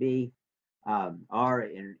it should be. R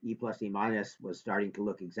in E plus E minus was starting to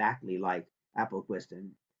look exactly like Appelquist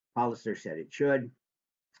and Politzer said it should,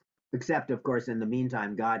 except, of course, in the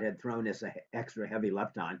meantime, God had thrown us an extra heavy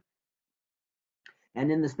lepton.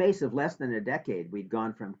 And in the space of less than a decade, we'd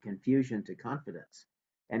gone from confusion to confidence.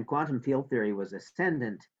 And quantum field theory was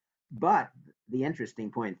ascendant. But the interesting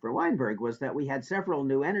point for Weinberg was that we had several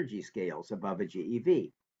new energy scales above a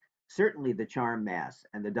GeV. Certainly the charm mass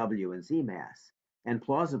and the W and Z mass, and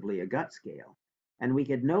plausibly a gut scale. And we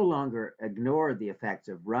could no longer ignore the effects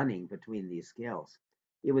of running between these scales.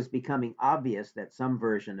 It was becoming obvious that some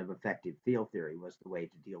version of effective field theory was the way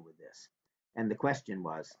to deal with this. And the question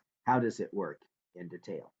was, how does it work in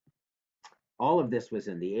detail? All of this was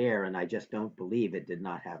in the air, and I just don't believe it did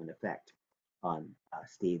not have an effect on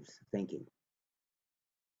Steve's thinking.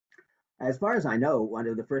 As far as I know, one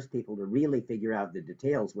of the first people to really figure out the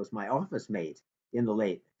details was my office mate in the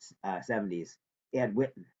late 70s, Ed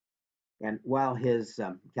Witten. And while his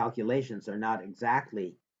calculations are not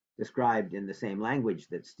exactly described in the same language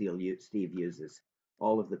that Steve uses,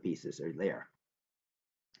 all of the pieces are there.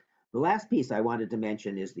 The last piece I wanted to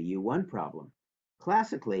mention is the U1 problem.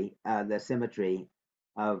 Classically, the symmetry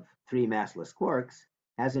of three massless quarks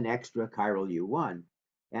has an extra chiral U1,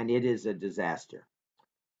 and it is a disaster.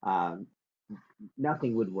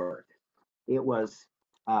 Nothing would work. It was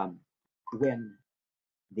when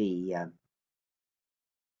the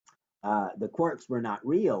quarks were not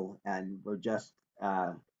real and were just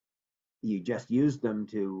you just used them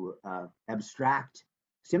to abstract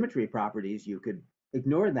symmetry properties, you could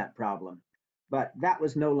ignore that problem. But that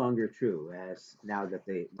was no longer true, as now that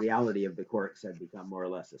the reality of the quarks had become more or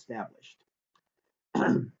less established.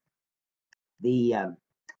 In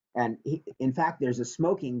fact, there's a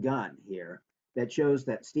smoking gun here that shows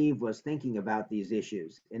that Steve was thinking about these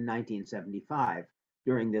issues in 1975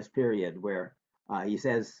 during this period where he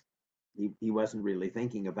says he wasn't really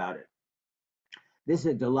thinking about it. This is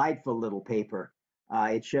a delightful little paper.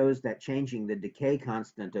 It shows that changing the decay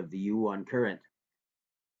constant of the U1 current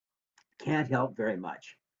can't help very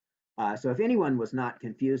much. So if anyone was not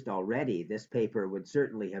confused already, this paper would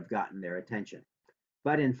certainly have gotten their attention.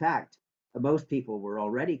 But in fact, most people were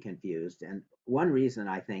already confused. And one reason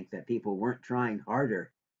I think that people weren't trying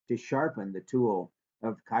harder to sharpen the tool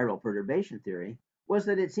of chiral perturbation theory was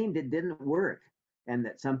that it seemed it didn't work and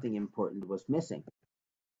that something important was missing.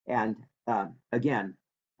 And again,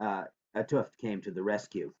 't Hooft came to the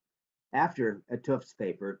rescue. After 't Hooft's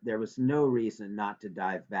paper, there was no reason not to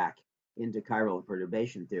dive back into chiral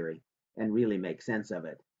perturbation theory and really make sense of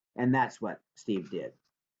it. And that's what Steve did.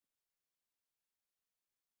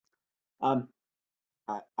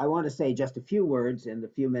 I want to say just a few words in the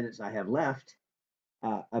few minutes I have left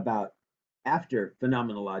about after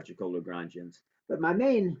phenomenological Lagrangians. But my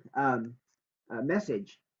main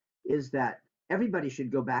message is that everybody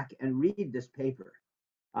should go back and read this paper.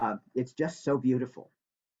 It's just so beautiful.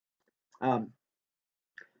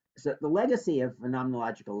 So the legacy of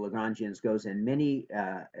phenomenological Lagrangians goes in many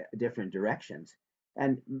different directions.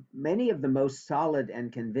 And many of the most solid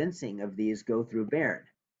and convincing of these go through Baird.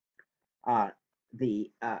 I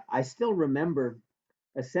still remember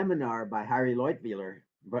a seminar by Harry Leutwiler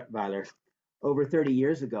over 30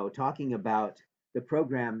 years ago talking about the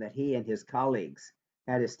program that he and his colleagues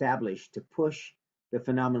had established to push the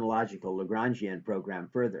phenomenological Lagrangian program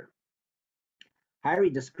further.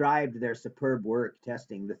 Harry described their superb work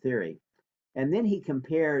testing the theory, and then he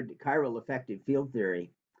compared chiral effective field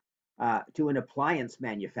theory to an appliance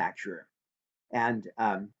manufacturer and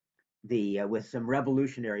with some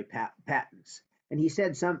revolutionary patents. And he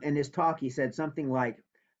said in his talk, he said something like,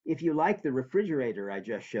 if you like the refrigerator I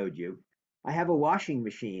just showed you, I have a washing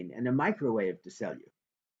machine and a microwave to sell you.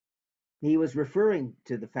 He was referring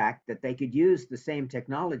to the fact that they could use the same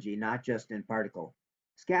technology, not just in particle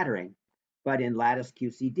scattering, but in lattice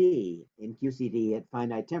QCD, in QCD at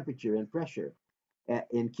finite temperature and pressure,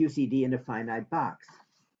 in QCD in a finite box,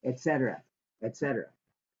 etc., etc.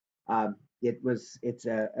 It's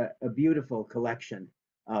a beautiful collection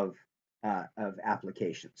of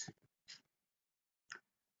applications.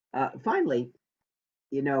 Finally,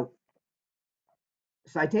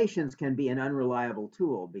 citations can be an unreliable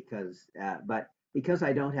tool but because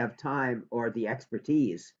I don't have time or the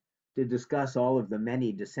expertise to discuss all of the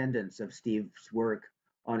many descendants of Steve's work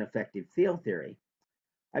on effective field theory,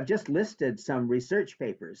 I've just listed some research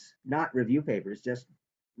papers, not review papers, just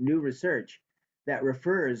new research that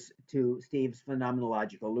refers to Steve's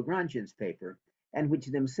phenomenological Lagrangians paper, and which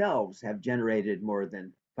themselves have generated more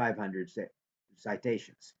than 500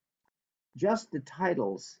 citations. Just the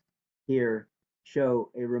titles here show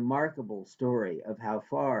a remarkable story of how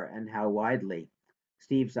far and how widely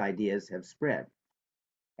Steve's ideas have spread.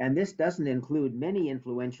 And this doesn't include many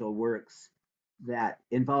influential works that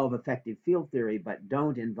involve effective field theory but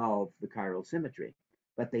don't involve the chiral symmetry,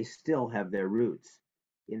 but they still have their roots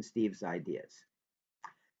in Steve's ideas.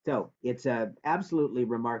 So it's an absolutely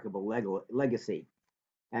remarkable legacy.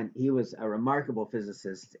 And he was a remarkable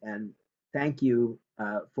physicist. And thank you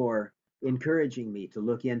for encouraging me to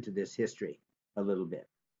look into this history a little bit.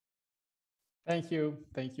 Thank you.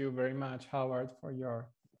 Thank you very much, Howard, for your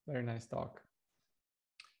very nice talk.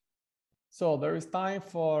 So there is time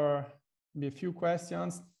for a few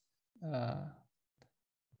questions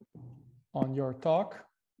on your talk.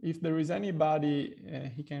 If there is anybody,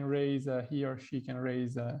 he or she can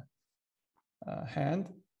raise a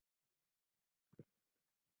hand.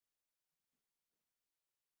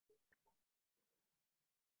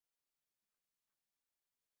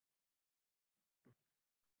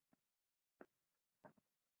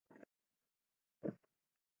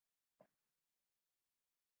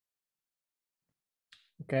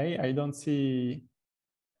 Okay, I don't see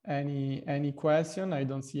any question. I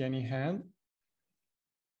don't see any hand.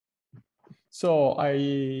 So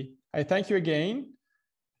I thank you again.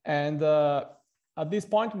 And at this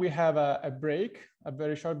point, we have a break, a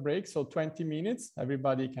very short break. So 20 minutes,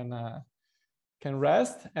 everybody can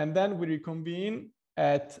rest. And then we reconvene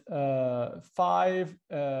at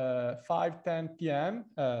 5:10 p.m.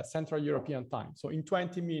 Central European time. So in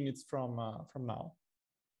 20 minutes from now.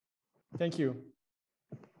 Thank you.